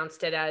 and they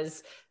announced it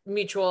as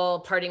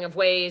mutual parting of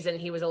ways,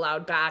 and he was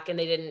allowed back, and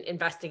they didn't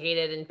investigate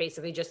it and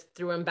basically just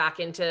threw him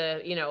back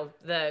into,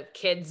 the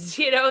kids,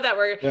 that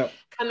were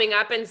coming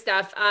up and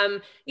stuff.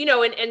 And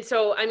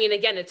so, I mean,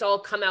 again, it's all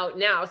come out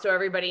now, so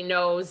everybody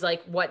knows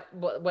like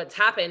what's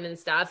happened and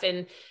stuff.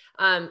 And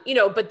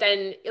but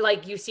then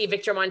like you see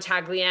Victor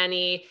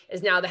Montagliani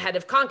is now the head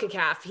of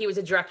CONCACAF. He was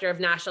a director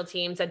of national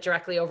teams that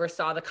directly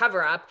oversaw the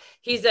cover up.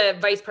 He's a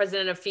vice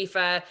president of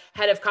FIFA,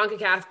 head of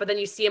CONCACAF, but then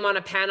you see him on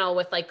a panel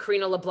with like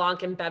Karina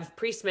LeBlanc and Bev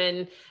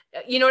Priestman.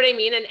 You know what I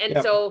mean?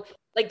 And so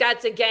like,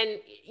 that's, again,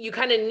 you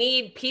kind of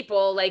need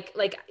people like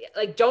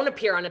don't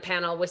appear on a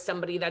panel with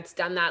somebody that's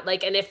done that.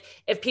 Like, and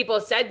if people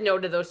said no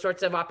to those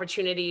sorts of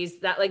opportunities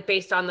that like,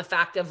 based on the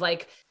fact of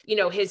like,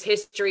 his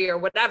history or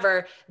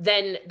whatever,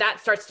 then that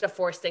starts to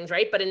force things.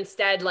 Right. But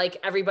instead, like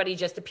everybody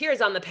just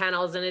appears on the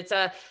panels, and it's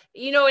a,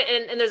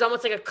 and there's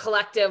almost like a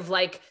collective,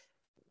 like,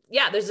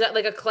 there's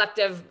like a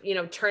collective,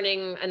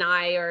 turning an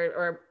eye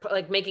or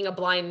like making a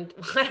blind,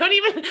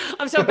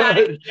 I'm so bad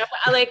at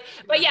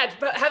but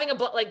having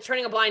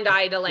turning a blind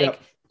eye to like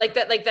like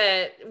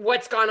the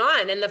what's gone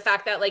on, and the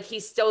fact that like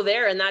he's still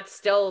there, and that's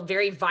still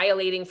very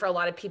violating for a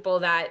lot of people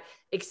that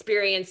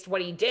experienced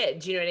what he did.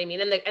 Do you know what I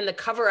mean? And the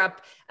cover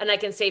up, and I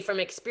can say from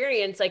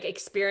experience, like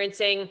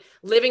experiencing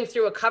living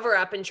through a cover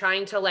up and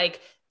trying to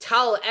like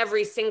tell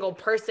every single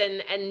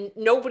person and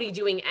nobody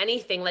doing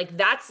anything, like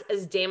that's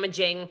as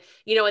damaging,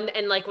 you know.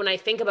 And like when I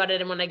think about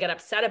it and when I get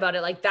upset about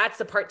it, like that's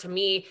the part to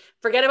me,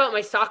 forget about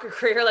my soccer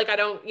career, like I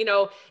don't, you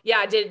know,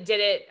 yeah, did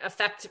it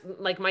affect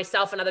like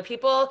myself and other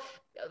people?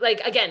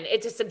 Like again,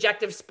 it's a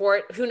subjective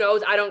sport, who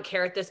knows, I don't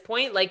care at this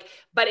point, like,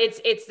 but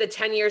it's the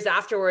 10 years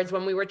afterwards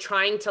when we were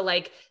trying to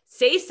like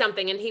say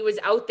something and he was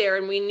out there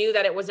and we knew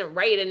that it wasn't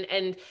right,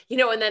 and you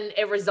know, and then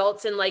it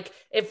results in like,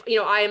 if you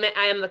know, I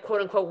am the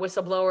quote unquote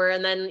whistleblower,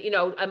 and then you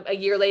know a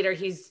year later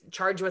he's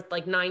charged with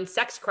like 9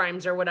 sex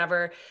crimes or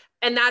whatever,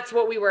 and that's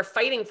what we were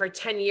fighting for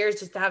 10 years,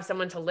 just to have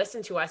someone to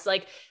listen to us.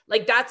 Like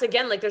that's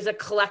again, like there's a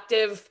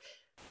collective,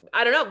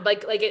 I don't know,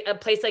 like a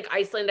place like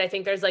Iceland, I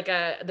think there's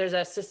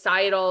a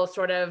societal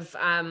sort of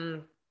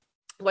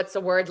what's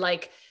the word,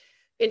 like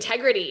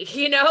integrity,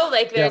 you know,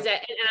 like there's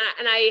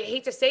and I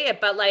hate to say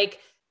it, but like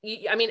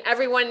I mean,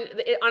 everyone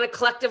on a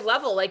collective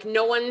level, like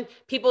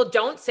people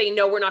don't say,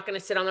 no, we're not going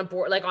to sit on a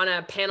board, like on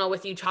a panel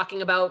with you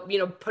talking about, you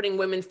know, putting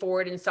women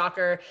forward in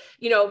soccer.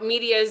 You know,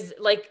 media is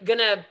like going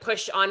to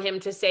push on him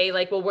to say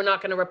like, well, we're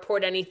not going to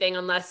report anything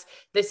unless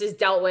this is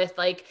dealt with,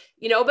 like,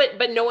 you know,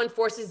 but no one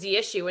forces the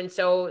issue. And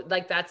so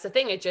like, that's the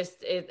thing. It's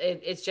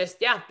just,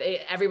 yeah,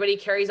 everybody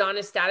carries on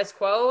as status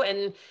quo.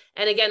 And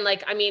again,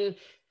 like, I mean,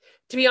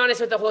 to be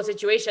honest with the whole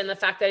situation, the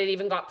fact that it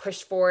even got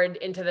pushed forward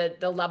into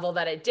the level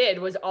that it did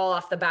was all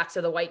off the backs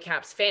of the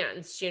Whitecaps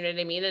fans. You know what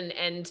I mean?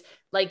 And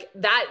like,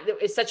 that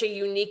is such a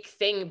unique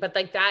thing, but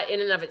like that in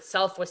and of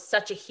itself was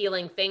such a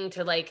healing thing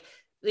to like,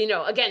 you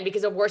know, again,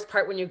 because the worst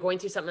part when you're going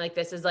through something like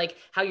this is like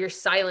how you're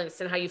silenced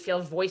and how you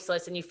feel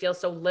voiceless and you feel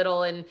so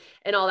little and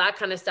all that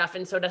kind of stuff.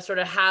 And so to sort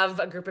of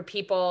have a group of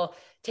people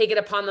take it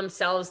upon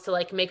themselves to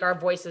like make our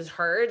voices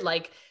heard,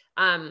 like,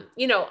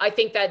 you know, I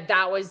think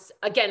that was,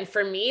 again,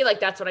 for me, like,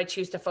 that's what I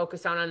choose to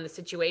focus on the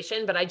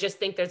situation. But I just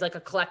think there's like a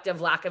collective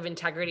lack of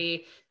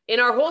integrity in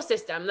our whole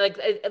system. Like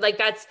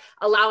that's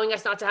allowing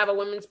us not to have a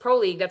women's pro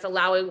league. That's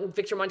allowing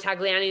Victor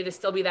Montagliani to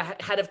still be the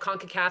head of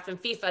CONCACAF and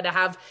FIFA, to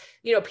have,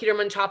 you know, Peter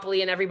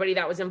Montopoli and everybody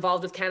that was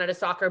involved with Canada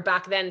Soccer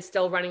back then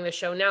still running the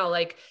show now.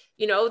 Like,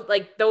 you know,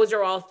 like those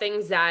are all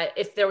things that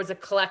if there was a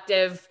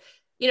collective,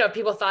 you know,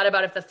 people thought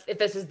about if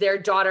this is their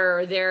daughter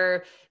or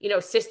their, you know,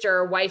 sister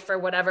or wife or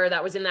whatever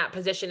that was in that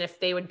position, if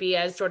they would be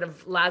as sort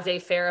of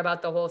laissez-faire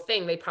about the whole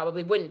thing, they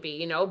probably wouldn't be,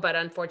 you know. But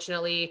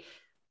unfortunately,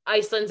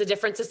 Iceland's a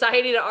different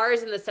society to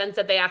ours in the sense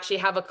that they actually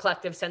have a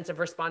collective sense of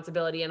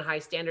responsibility and high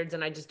standards.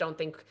 And I just don't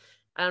think,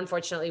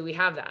 unfortunately, we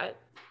have that.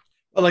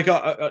 Well,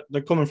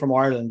 like coming from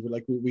Ireland,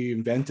 like we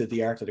invented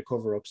the art of the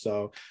cover up.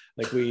 So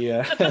like we,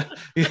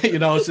 you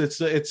know,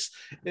 it's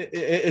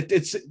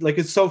like,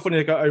 it's so funny.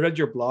 Like I read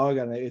your blog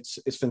and it's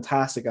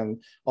fantastic,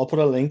 and I'll put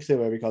a link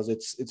to it because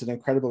it's an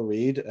incredible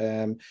read.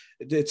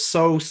 It's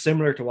so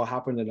similar to what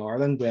happened in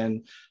Ireland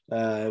when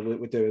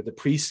with the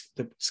priest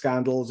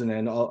scandals, and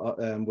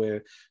then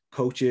with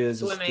coaches,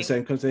 the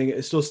same kind of thing.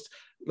 It's just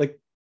like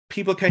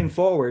people came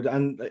forward,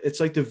 and it's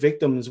like the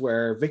victims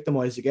were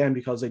victimized again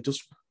because they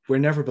just were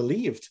never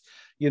believed,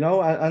 you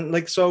know. And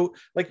like, so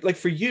like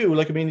for you,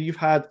 like, I mean, you've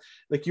had,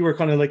 like, you were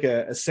kind of like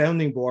a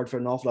sounding board for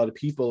an awful lot of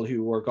people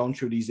who were going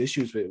through these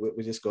issues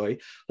with this guy.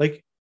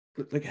 Like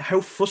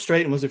how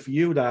frustrating was it for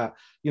you that,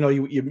 you know,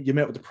 you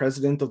met with the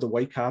president of the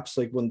Whitecaps,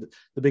 like one of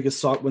the biggest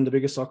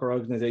soccer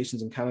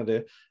organizations in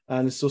Canada,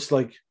 and it's just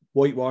like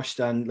whitewashed,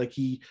 and like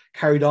he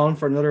carried on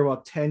for another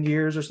 10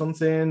 years or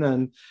something,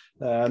 and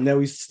now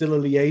he's still a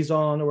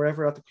liaison or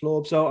wherever at the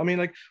club. So I mean,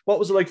 like, what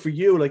was it like for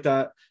you, like,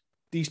 that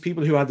these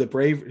people who had the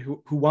brave,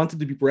 who wanted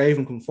to be brave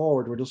and come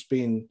forward, were just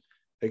being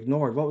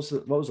ignored? What was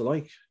it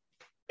like?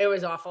 It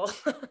was awful.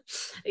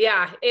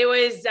 Yeah, it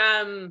was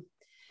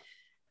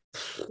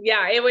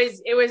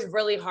it was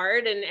really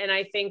hard, and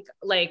I think,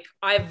 like,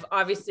 I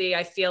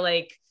feel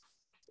like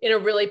in a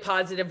really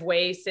positive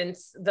way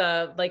since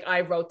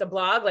I wrote the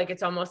blog, like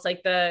it's almost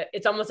like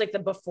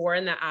the before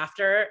and the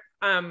after.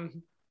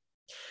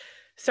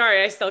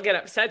 Sorry, I still get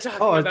upset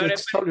talking about it.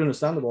 It's totally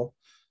understandable.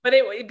 But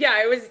it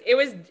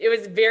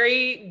was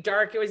very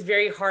dark. It was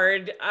very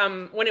hard.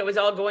 When it was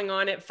all going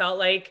on, it felt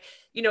like,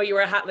 you know, you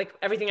were like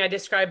everything I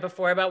described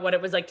before about what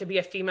it was like to be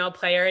a female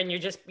player, and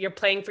you're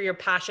playing for your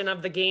passion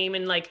of the game,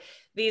 and like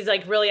these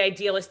like really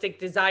idealistic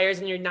desires,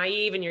 and you're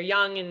naive and you're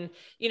young, and,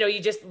 you know,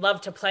 you just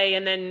love to play.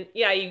 And then,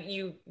 yeah,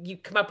 you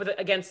come up with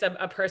against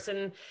a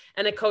person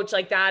and a coach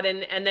like that.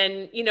 And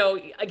then, you know,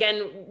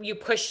 again, you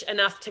push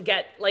enough to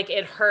get like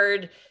it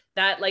heard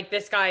that like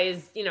this guy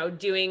is, you know,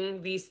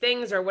 doing these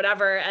things or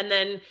whatever. And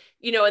then,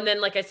 you know,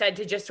 like I said,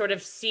 to just sort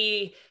of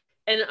see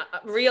and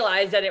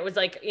realize that it was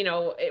like, you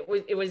know,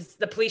 it was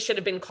the police should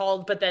have been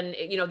called, but then,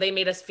 you know, they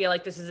made us feel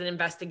like this is an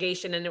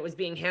investigation and it was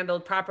being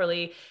handled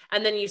properly.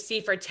 And then you see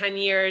for 10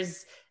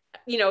 years,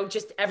 you know,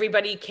 just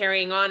everybody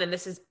carrying on. And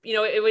this is, you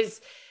know, it was,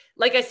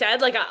 like I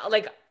said, like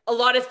a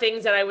lot of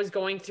things that I was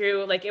going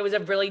through, like it was a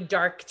really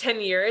dark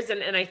 10 years.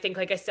 And I think,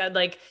 like I said,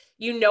 like,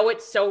 you know,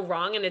 it's so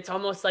wrong. And it's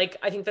almost like,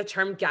 I think the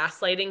term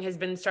gaslighting has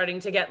been starting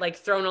to get like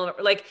thrown all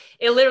over. Like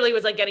it literally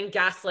was like getting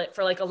gaslit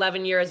for like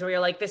 11 years where you're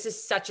like, this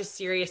is such a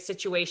serious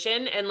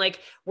situation. And like,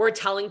 we're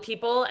telling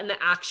people and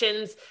the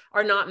actions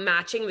are not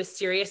matching the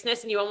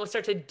seriousness. And you almost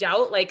start to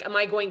doubt, like, am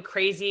I going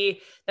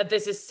crazy that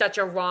this is such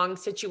a wrong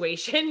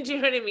situation? Do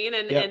you know what I mean?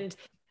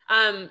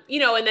 You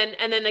know, and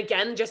then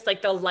again, just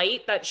like the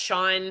light that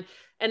shone,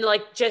 and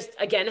like, just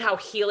again, how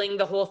healing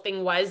the whole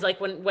thing was, like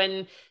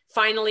when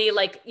finally,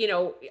 like, you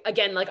know,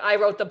 again, like I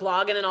wrote the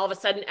blog and then all of a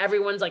sudden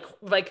everyone's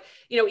like,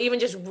 you know, even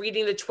just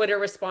reading the Twitter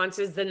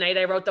responses the night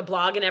I wrote the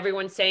blog and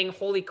everyone's saying,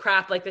 holy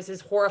crap, like this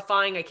is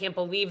horrifying. I can't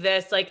believe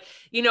this. Like,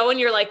 you know, and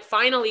you're like,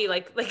 finally,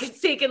 like it's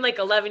taken like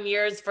 11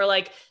 years for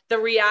like the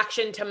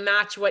reaction to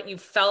match what you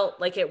felt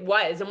like it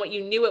was and what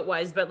you knew it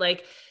was. But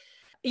like,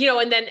 you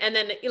know, and then,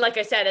 like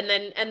I said,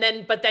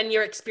 but then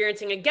you're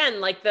experiencing again,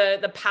 like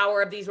the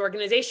power of these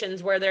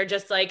organizations where they're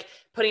just like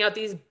putting out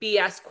these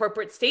BS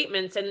corporate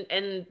statements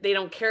and they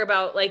don't care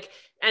about like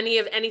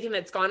anything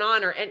that's gone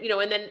on, or, you know,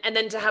 and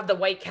then to have the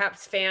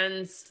Whitecaps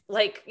fans,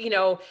 like, you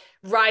know,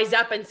 rise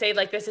up and say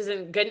like, this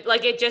isn't good.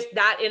 Like it just,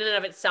 that in and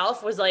of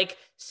itself was like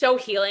so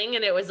healing.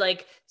 And it was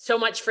like so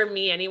much for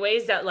me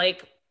anyways, that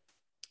like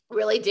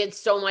really did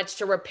so much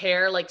to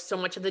repair like so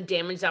much of the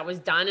damage that was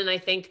done. And I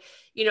think,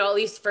 you know, at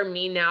least for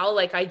me now,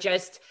 like I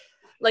just,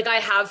 like I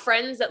have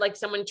friends that, like,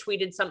 someone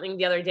tweeted something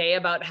the other day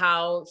about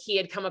how he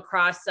had come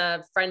across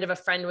a friend of a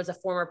friend was a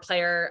former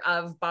player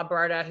of Bob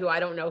Barada, who I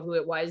don't know who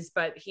it was,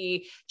 but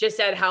he just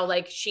said how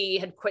like she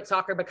had quit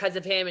soccer because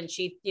of him. And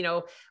she, you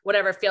know,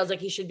 whatever, feels like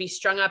he should be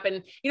strung up.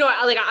 And, you know,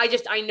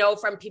 I know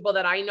from people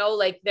that I know,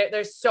 like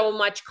there's so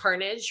much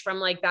carnage from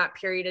like that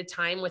period of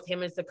time with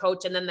him as the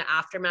coach, and then the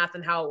aftermath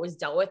and how it was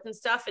dealt with and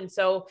stuff. And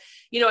so,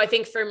 you know, I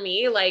think for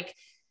me, like,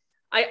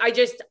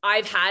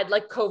 I've had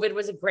like, COVID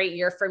was a great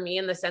year for me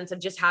in the sense of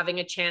just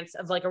having a chance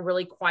of like a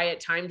really quiet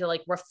time to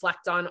like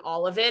reflect on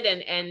all of it.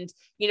 And,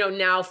 you know,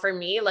 now for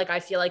me, like, I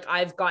feel like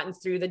I've gotten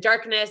through the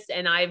darkness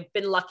and I've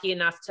been lucky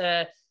enough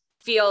to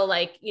feel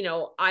like, you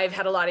know, I've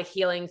had a lot of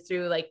healing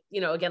through like,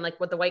 you know, again, like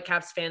what the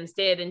Whitecaps fans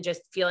did and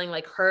just feeling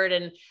like heard.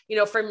 And, you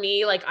know, for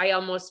me, like, I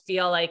almost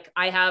feel like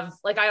I have,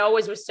 like, I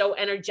always was so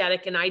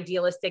energetic and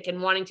idealistic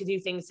and wanting to do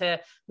things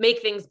to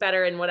make things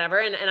better and whatever.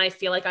 And I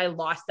feel like I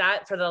lost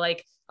that for the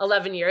like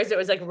 11 years. It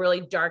was like a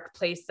really dark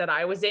place that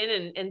I was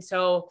in. And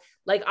so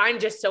like, I'm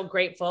just so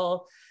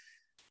grateful.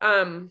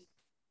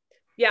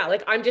 Yeah,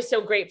 like I'm just so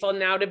grateful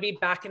now to be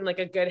back in like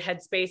a good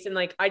headspace. And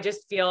like, I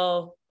just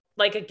feel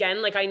like,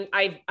 again, like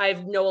I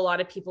know a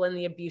lot of people in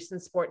the abuse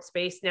and sports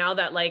space now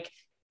that like,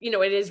 you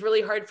know, it is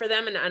really hard for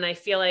them. And I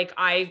feel like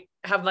I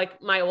have like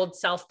my old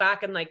self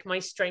back and like my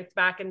strength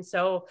back. And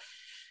so,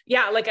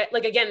 yeah, like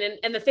again,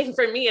 and the thing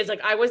for me is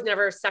like, I was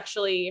never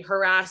sexually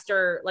harassed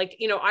or like,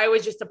 you know, I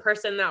was just a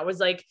person that was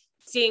like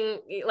seeing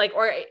like,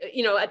 or,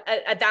 you know,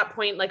 at that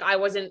point, like I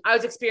was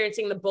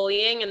experiencing the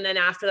bullying. And then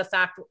after the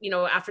fact, you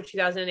know, after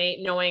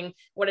 2008, knowing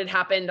what had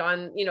happened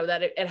on, you know,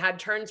 that it had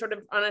turned sort of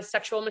on a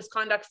sexual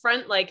misconduct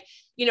front, like,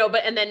 you know,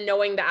 and then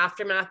knowing the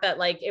aftermath that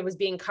like it was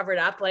being covered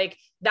up, like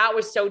that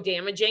was so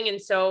damaging.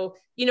 And so,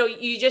 you know,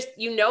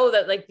 you know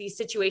that like these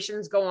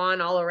situations go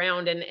on all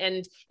around,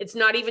 and it's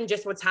not even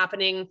just what's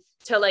happening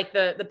to like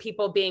the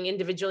people being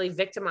individually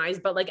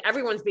victimized, but like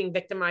everyone's being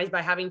victimized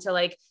by having to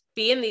like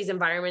be in these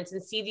environments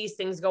and see these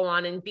things go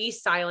on and be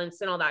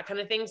silenced and all that kind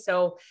of thing.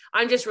 So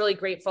I'm just really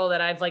grateful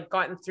that I've like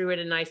gotten through it.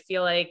 And I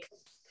feel like,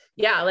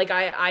 yeah, like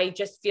I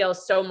just feel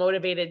so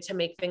motivated to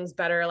make things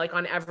better, like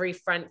on every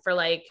front for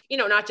like, you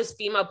know, not just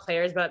female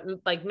players, but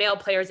like male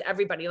players,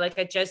 everybody. Like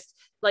it just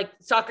like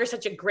soccer is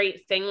such a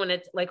great thing when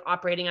it's like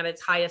operating at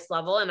its highest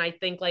level. And I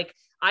think like,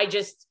 I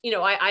just, you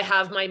know, I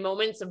have my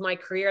moments of my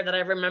career that I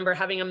remember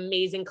having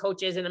amazing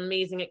coaches and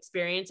amazing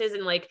experiences,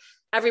 and like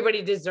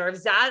everybody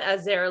deserves that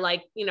as their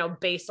like, you know,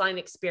 baseline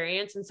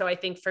experience. And so I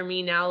think for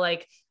me now,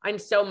 like I'm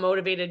so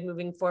motivated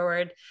moving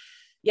forward.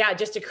 Yeah,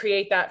 just to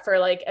create that for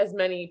like as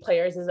many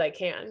players as I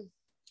can.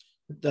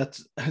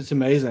 That's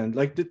amazing.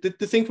 Like the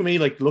thing for me,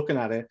 like looking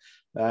at it,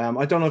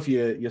 I don't know if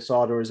you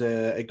saw, there was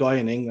a guy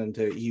in England,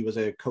 he was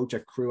a coach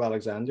at Crewe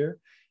Alexandra,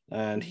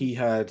 and he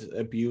had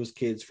abused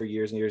kids for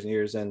years and years and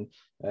years. And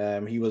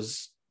he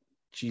was,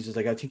 Jesus,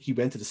 like I think he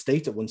went to the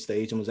States at one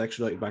stage and was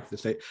actually like back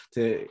to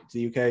the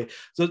UK.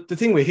 So the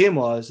thing with him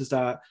is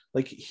that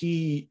like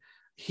he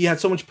had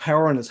so much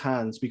power in his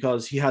hands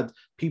because he had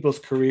people's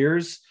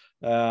careers,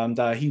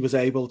 that he was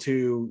able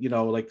to, you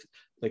know, like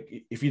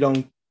if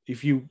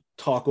you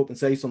talk up and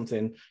say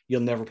something,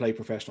 you'll never play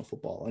professional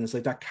football. And it's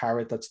like that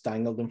carrot that's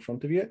dangled in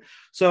front of you.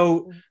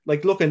 So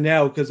like looking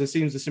now, because it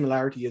seems the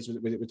similarity is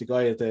with the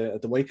guy at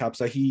the Whitecaps,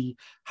 that he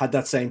had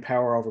that same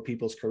power over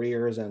people's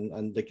careers.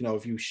 And like, you know,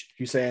 if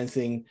you say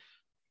anything,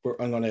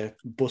 I'm going to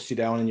bust you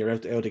down and you're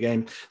out of the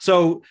game.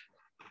 So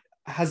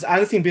has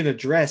anything been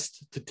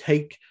addressed to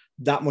take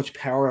that much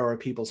power out of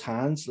people's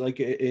hands,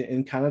 like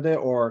in Canada?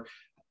 Or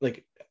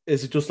like,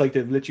 is it just like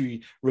they've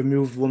literally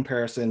removed one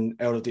person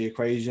out of the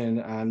equation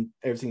and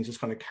everything's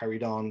just kind of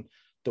carried on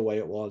the way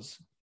it was?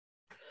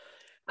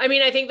 I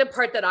mean, I think the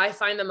part that I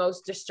find the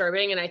most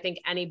disturbing, and I think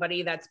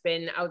anybody that's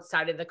been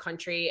outside of the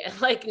country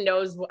like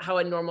knows how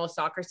a normal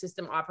soccer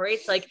system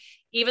operates, like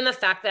even the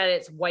fact that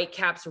it's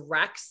Whitecaps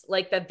Rex,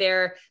 like that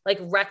they're like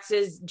Rex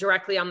is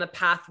directly on the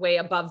pathway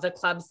above the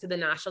clubs to the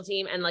national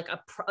team, and like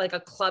a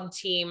club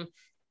team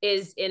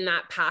is in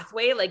that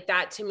pathway, like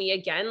that to me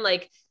again,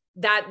 like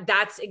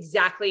that's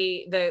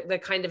exactly the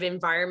kind of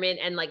environment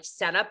and like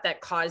setup that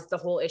caused the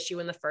whole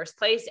issue in the first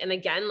place. And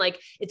again, like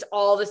it's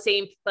all the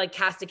same like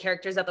cast of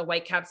characters at the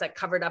Whitecaps that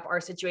covered up our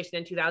situation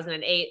in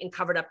 2008 and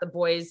covered up the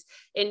boys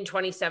in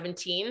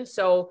 2017.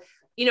 So,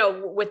 you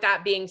know, with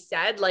that being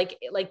said, like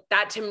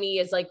that to me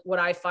is like what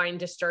I find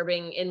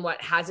disturbing in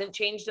what hasn't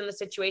changed in the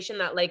situation,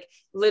 that like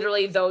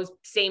literally those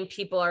same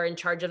people are in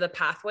charge of the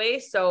pathway.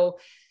 So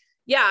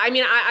yeah, I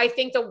mean, I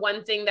think the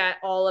one thing that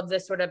all of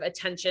this sort of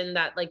attention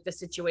that like the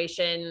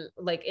situation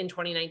like in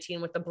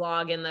 2019 with the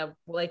blog and the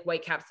like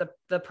Whitecaps,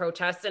 the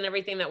protests and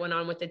everything that went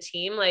on with the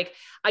team, like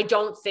I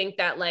don't think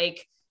that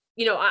like,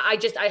 you know,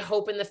 I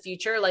hope in the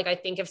future, like I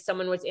think if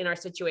someone was in our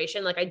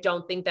situation, like I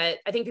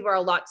think people are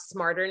a lot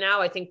smarter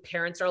now. I think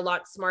parents are a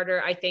lot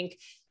smarter. I think,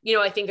 you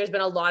know, I think there's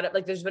been a lot of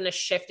like, there's been a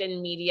shift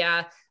in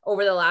media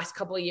over the last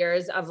couple of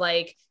years of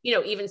like, you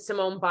know, even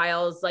Simone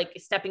Biles, like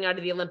stepping out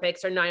of the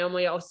Olympics, or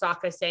Naomi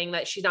Osaka saying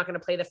that she's not going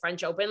to play the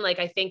French Open. Like,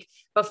 I think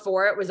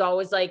before it was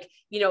always like,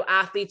 you know,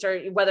 athletes, or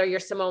whether you're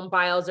Simone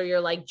Biles or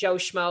you're like Joe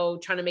Schmo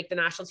trying to make the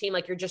national team,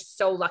 like you're just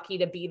so lucky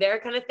to be there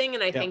kind of thing.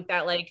 And I think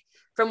that like,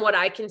 from what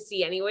I can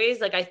see anyways,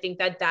 like, I think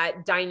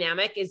that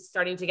dynamic is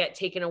starting to get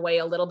taken away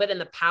a little bit,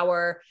 and the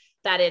power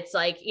that it's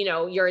like, you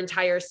know, your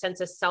entire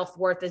sense of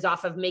self-worth is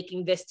off of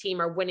making this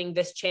team or winning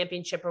this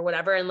championship or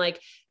whatever. And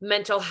like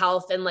mental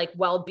health and like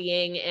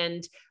well-being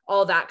and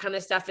all that kind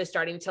of stuff is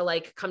starting to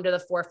like come to the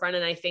forefront.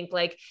 And I think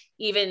like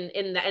even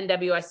in the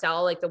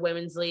NWSL, like the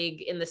women's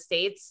league in the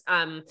States,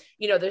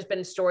 you know, there's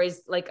been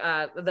stories like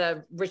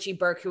the Richie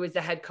Burke, who was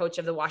the head coach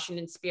of the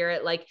Washington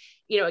Spirit. Like,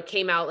 you know, it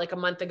came out like a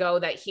month ago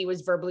that he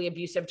was verbally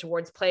abusive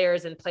towards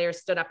players, and players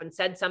stood up and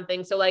said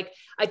something. So like,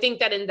 I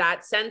think that in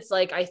that sense,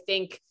 like, I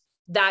think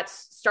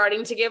that's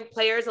starting to give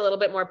players a little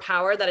bit more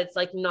power, that it's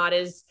like not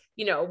as,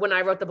 you know, when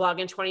I wrote the blog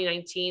in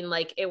 2019,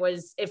 like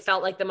it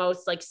felt like the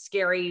most like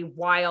scary,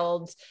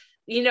 wild,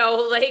 you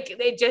know, like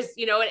they just,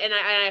 you know, and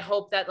I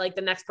hope that like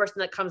the next person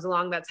that comes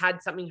along that's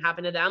had something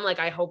happen to them, like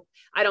I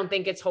don't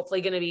think it's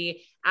hopefully going to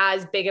be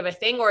as big of a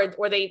thing, or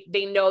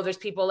they know there's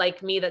people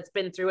like me that's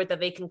been through it that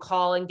they can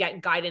call and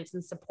get guidance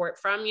and support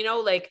from, you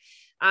know, like,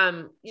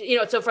 you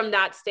know, so from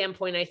that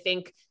standpoint, I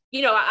think,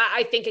 you know,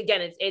 I think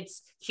again,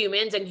 it's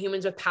humans, and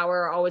humans with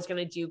power are always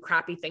going to do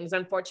crappy things,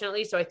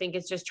 unfortunately. So I think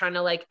it's just trying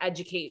to like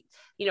educate,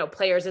 you know,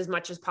 players as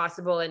much as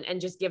possible,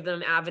 and just give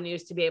them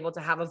avenues to be able to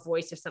have a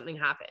voice if something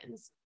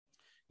happens.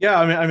 Yeah,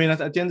 I mean, at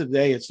the end of the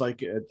day, it's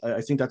like,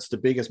 I think that's the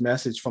biggest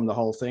message from the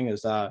whole thing,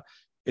 is that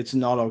it's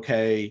not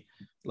okay,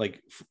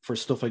 like for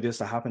stuff like this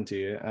to happen to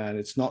you, and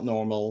it's not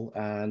normal,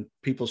 and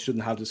people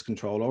shouldn't have this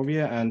control over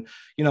you. And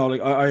you know,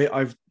 like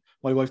I've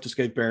my wife just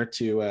gave birth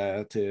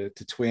to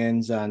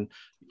twins, and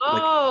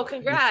oh,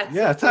 congrats!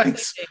 Yeah,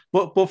 thanks.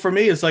 But for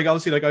me, it's like,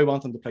 obviously, like I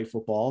want them to play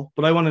football,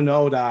 but I want to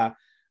know that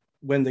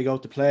when they go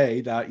to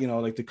play, that, you know,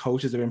 like the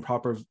coaches have been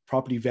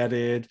properly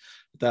vetted,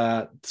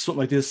 that something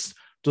like this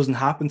doesn't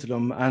happen to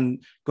them,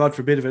 and God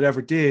forbid if it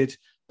ever did,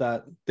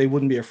 that they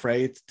wouldn't be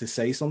afraid to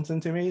say something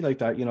to me like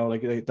that. You know,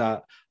 like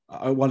that.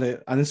 I want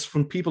to, and it's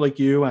from people like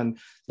you, and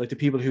like the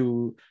people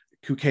who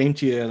came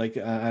to you, like,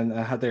 and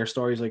had their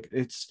stories. Like,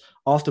 it's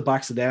off the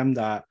backs of them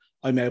that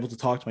I'm able to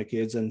talk to my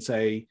kids and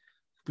say,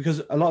 because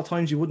a lot of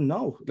times you wouldn't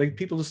know, like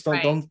people just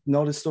don't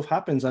know this stuff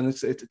happens, and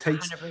it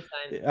takes 100%.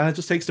 And it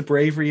just takes the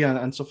bravery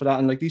and stuff like that.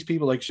 And like these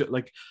people, like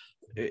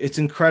it's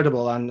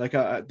incredible. And like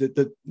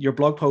your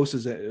blog post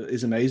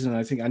is amazing. And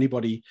I think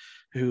anybody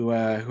who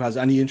has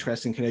any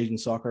interest in Canadian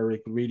soccer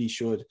really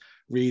should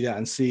read it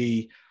and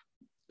see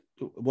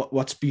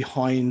what's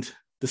behind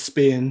the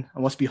spin,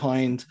 and what's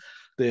behind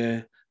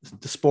the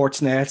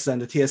sports nets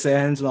and the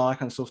TSNs and all that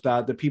kind of stuff,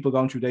 that the people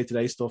going through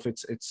day-to-day stuff.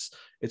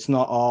 It's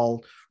not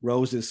all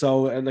roses.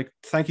 So like,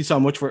 thank you so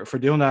much for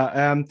doing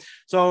that.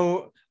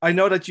 So I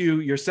know that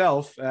you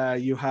yourself,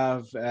 you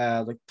have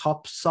like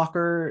Top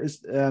Soccer, is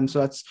so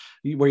that's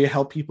where you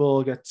help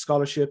people get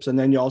scholarships, and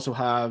then you also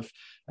have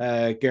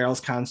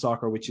Girls Can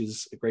Soccer, which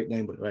is a great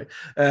name, by the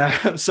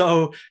way.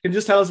 So can you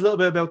just tell us a little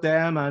bit about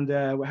them, and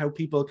how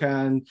people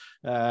can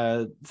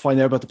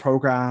find out about the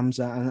programs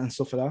and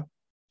stuff like that?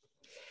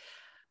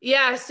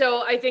 Yeah.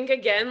 So I think,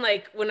 again,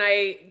 like when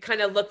I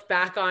kind of look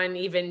back on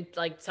even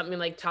like something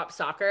like Top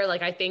Soccer,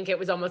 like I think it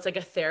was almost like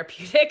a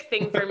therapeutic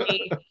thing for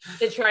me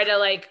to try to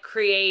like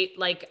create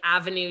like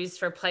avenues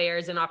for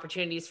players and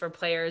opportunities for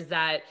players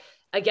that,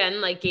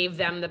 again, like gave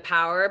them the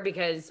power,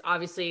 because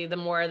obviously the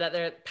more that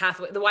their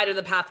pathway, the wider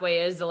the pathway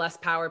is, the less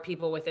power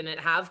people within it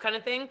have, kind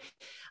of thing.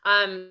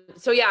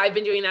 So yeah, I've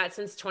been doing that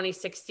since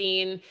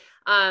 2016.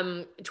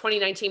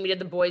 2019, we did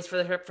the boys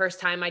for the first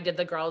time. I did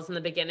the girls in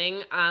the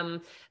beginning.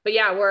 But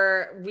yeah,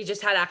 we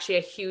just had actually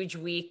a huge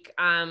week,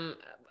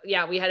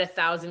 yeah, we had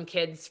 1,000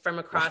 kids from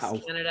across Wow.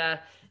 Canada.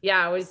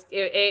 Yeah,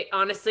 it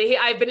honestly,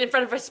 I've been in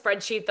front of a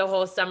spreadsheet the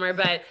whole summer,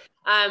 but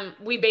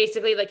we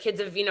basically, like, kids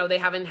have, they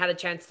haven't had a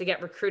chance to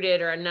get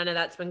recruited, or none of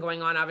that's been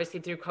going on, obviously,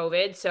 through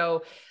COVID.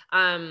 So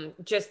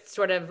just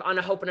sort of on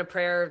a hope and a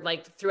prayer,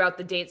 like, throughout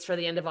the dates for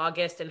the end of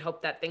August, and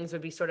hope that things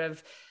would be sort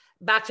of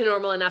back to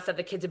normal enough that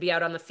the kids would be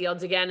out on the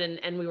fields again.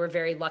 And we were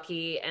very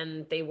lucky,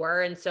 and they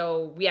were. And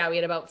so, yeah, we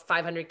had about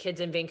 500 kids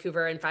in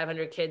Vancouver and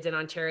 500 kids in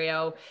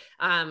Ontario,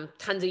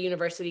 tons of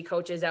university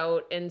coaches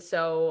out. And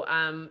so,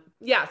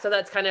 yeah, so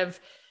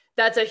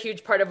that's a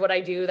huge part of what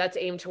I do. That's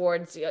aimed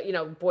towards,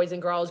 boys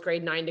and girls,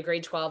 grade 9 to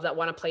grade 12, that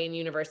want to play in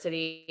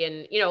university.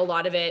 And, a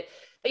lot of it,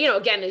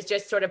 again, is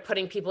just sort of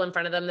putting people in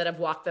front of them that have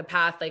walked the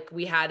path. Like,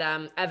 we had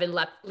Evan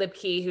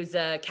Lipke, who's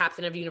the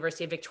captain of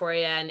University of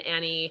Victoria, and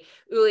Annie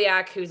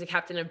Uliak, who's a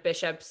captain of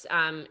Bishops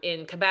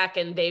in Quebec.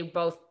 And they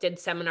both did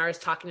seminars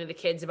talking to the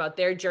kids about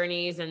their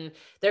journeys, and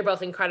they're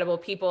both incredible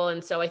people.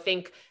 And so I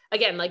think,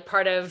 again, like,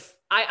 part of,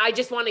 I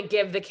just want to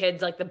give the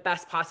kids, like, the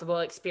best possible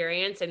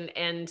experience.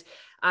 And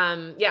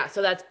yeah,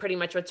 so that's pretty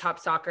much what Top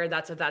Soccer,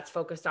 that's what that's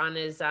focused on,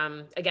 is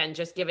again,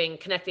 just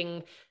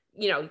connecting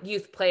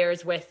youth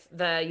players with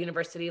the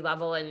university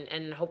level,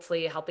 and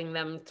hopefully helping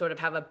them sort of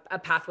have a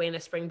pathway and a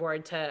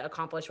springboard to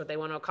accomplish what they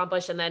want to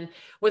accomplish. And then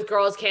with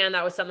Girls Can,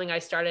 that was something I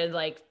started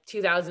like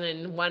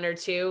 2001 or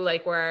two,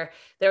 like, where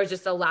there was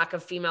just a lack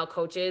of female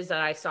coaches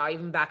that I saw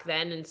even back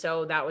then. And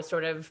so that was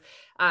sort of,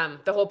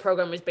 the whole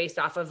program was based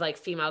off of, like,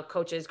 female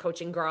coaches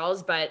coaching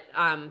girls. But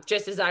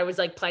just as I was,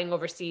 like, playing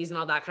overseas and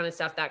all that kind of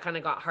stuff, that kind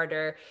of got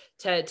harder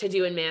to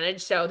do and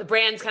manage. So the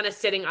brand's kind of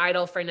sitting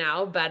idle for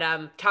now, but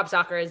Top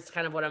Soccer is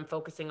kind of what I'm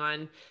focusing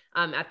on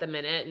at the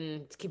minute,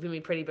 and it's keeping me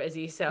pretty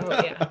busy. So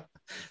yeah.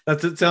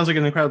 It sounds like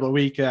an incredible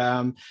week.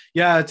 Yeah,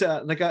 it's,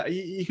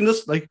 you can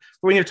just, like,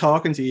 when you're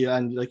talking to you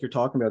and, like, you're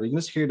talking about it, you can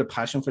just hear the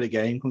passion for the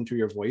game come through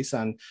your voice.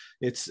 And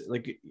it's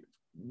like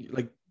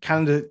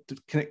Canada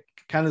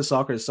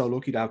Soccer is so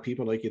lucky to have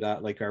people like you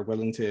that, like, are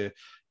willing to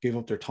give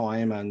up their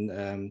time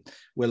and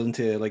willing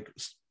to, like,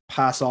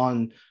 pass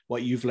on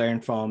what you've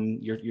learned from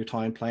your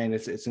time playing.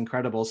 It's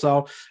incredible.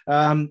 So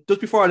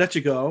just before I let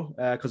you go,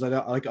 because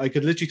I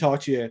could literally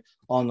talk to you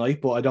all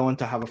night, but I don't want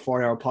to have a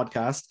 4-hour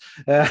podcast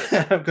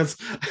because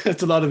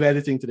it's a lot of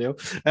editing to do.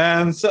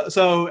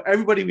 So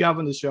everybody we have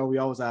on the show, we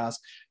always ask,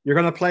 you're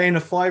going to play in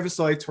a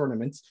 5-a-side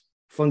tournament.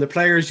 From the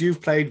players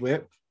you've played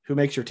with, who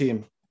makes your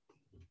team?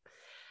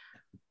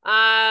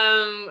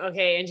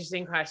 Okay,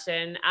 interesting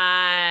question.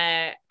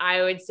 I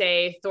would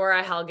say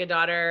Thora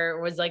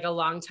Helgadottir was, like, a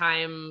long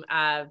time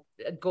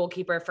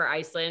goalkeeper for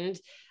Iceland.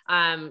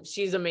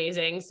 She's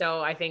amazing,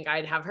 so I think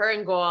I'd have her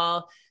in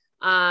goal.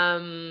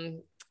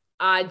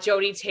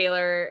 Jodie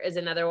Taylor is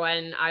another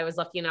one I was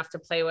lucky enough to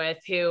play with,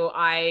 who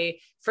I,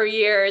 for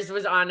years,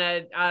 was on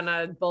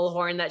a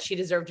bullhorn that she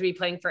deserved to be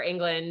playing for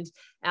England.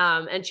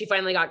 And she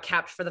finally got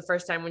capped for the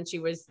first time when she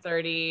was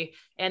 30,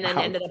 and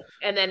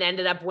then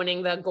ended up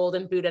winning the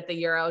Golden Boot at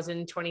the Euros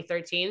in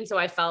 2013. So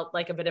I felt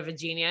like a bit of a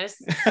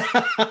genius.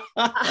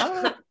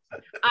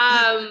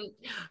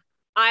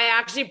 I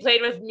actually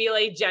played with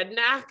Mile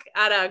Jednak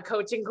at a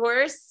coaching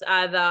course,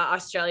 the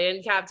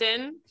Australian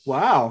captain.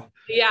 Wow.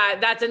 Yeah,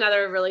 that's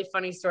another really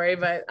funny story,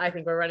 but I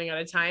think we're running out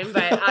of time.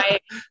 But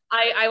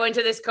I went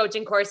to this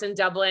coaching course in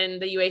Dublin,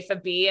 the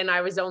UEFA B, and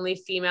I was only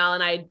female,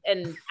 and I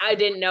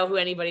didn't know who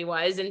anybody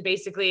was. And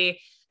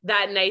basically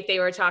that night they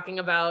were talking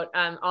about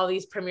all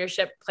these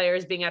Premiership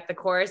players being at the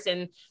course.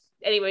 And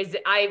anyways,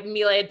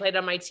 Mile had played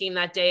on my team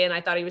that day, and I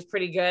thought he was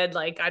pretty good.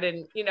 Like, I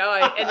didn't, he's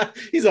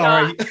all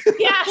right.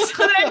 Yeah.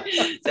 So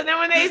then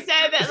when they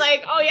said that,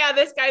 like, oh yeah,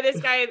 this guy,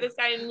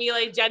 and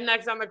Mile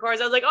Jednak's on the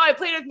course, I was like, oh, I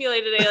played with Mile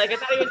today. Like, I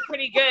thought he was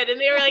pretty good.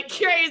 And they were like,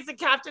 he's the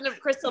captain of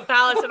Crystal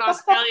Palace in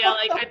Australia.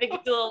 Like, I think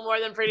he's a little more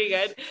than pretty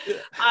good.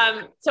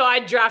 So I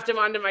draft him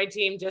onto my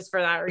team just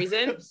for that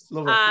reason.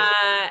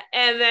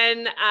 And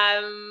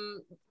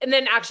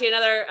then actually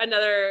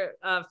another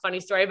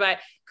funny story, but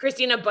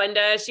Christina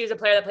Bunda, she was a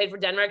player that played for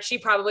Denmark. She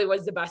probably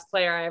was the best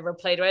player I ever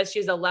played with. She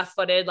was a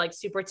left-footed, like,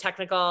 super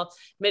technical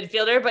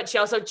midfielder, but she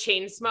also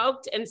chain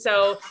smoked. And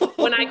so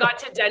when I got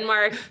to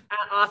Denmark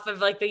off of,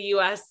 like, the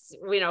US,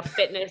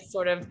 fitness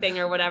sort of thing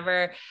or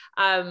whatever,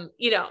 all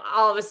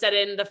of a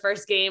sudden the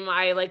first game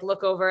I, like,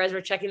 look over as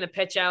we're checking the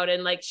pitch out,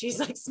 and, like, she's,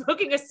 like,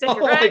 smoking a cigarette.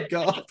 Oh my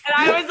God.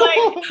 And I was like,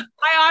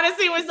 I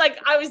honestly was like,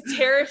 I was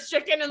terror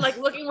stricken and, like,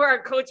 looking where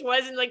our coach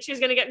was, and, like, she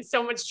was going to get in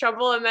so much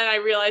trouble. And then I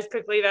realized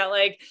quickly that,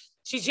 like,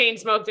 she chain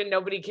smoked and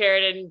nobody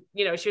cared. And,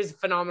 she was a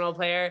phenomenal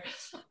player.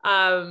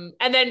 And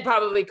then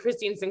probably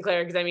Christine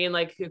Sinclair, because I mean,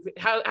 like,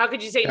 how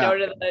could you say no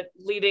to the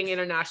leading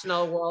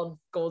international world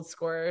goal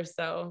scorer?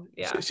 So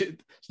yeah.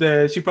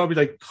 She probably,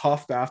 like,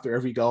 coughed after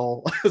every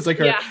goal. It's like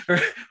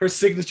her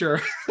signature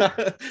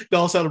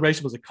goal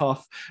celebration was a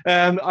cough.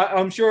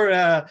 I'm sure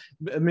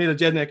Mile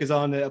Jednak is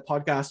on a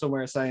podcast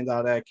somewhere saying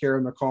that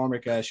Kieran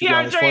McCormick should be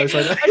on his voice.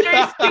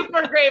 I'm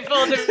super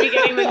grateful to be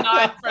getting the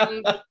nod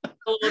from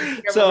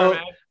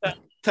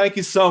thank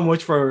you so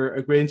much for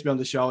agreeing to be on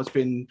the show. It's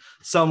been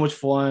so much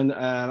fun,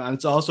 and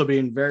it's also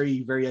been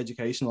very, very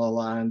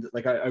educational. And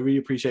like, I really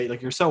appreciate,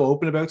 like, you're so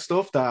open about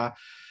stuff that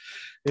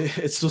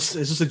it's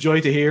just a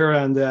joy to hear.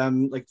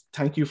 And like,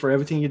 thank you for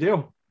everything you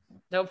do.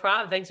 No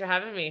problem. Thanks for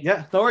having me.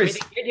 Yeah, no worries.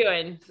 Everything you're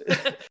doing.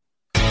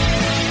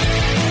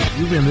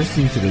 You've been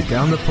listening to the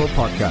Down the Pub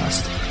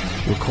podcast,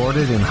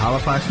 recorded in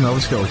Halifax, Nova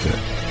Scotia.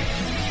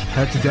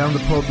 Head to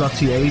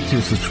downthepub.ca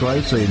to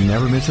subscribe so you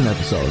never miss an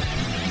episode.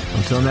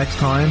 Until next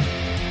time,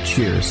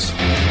 cheers.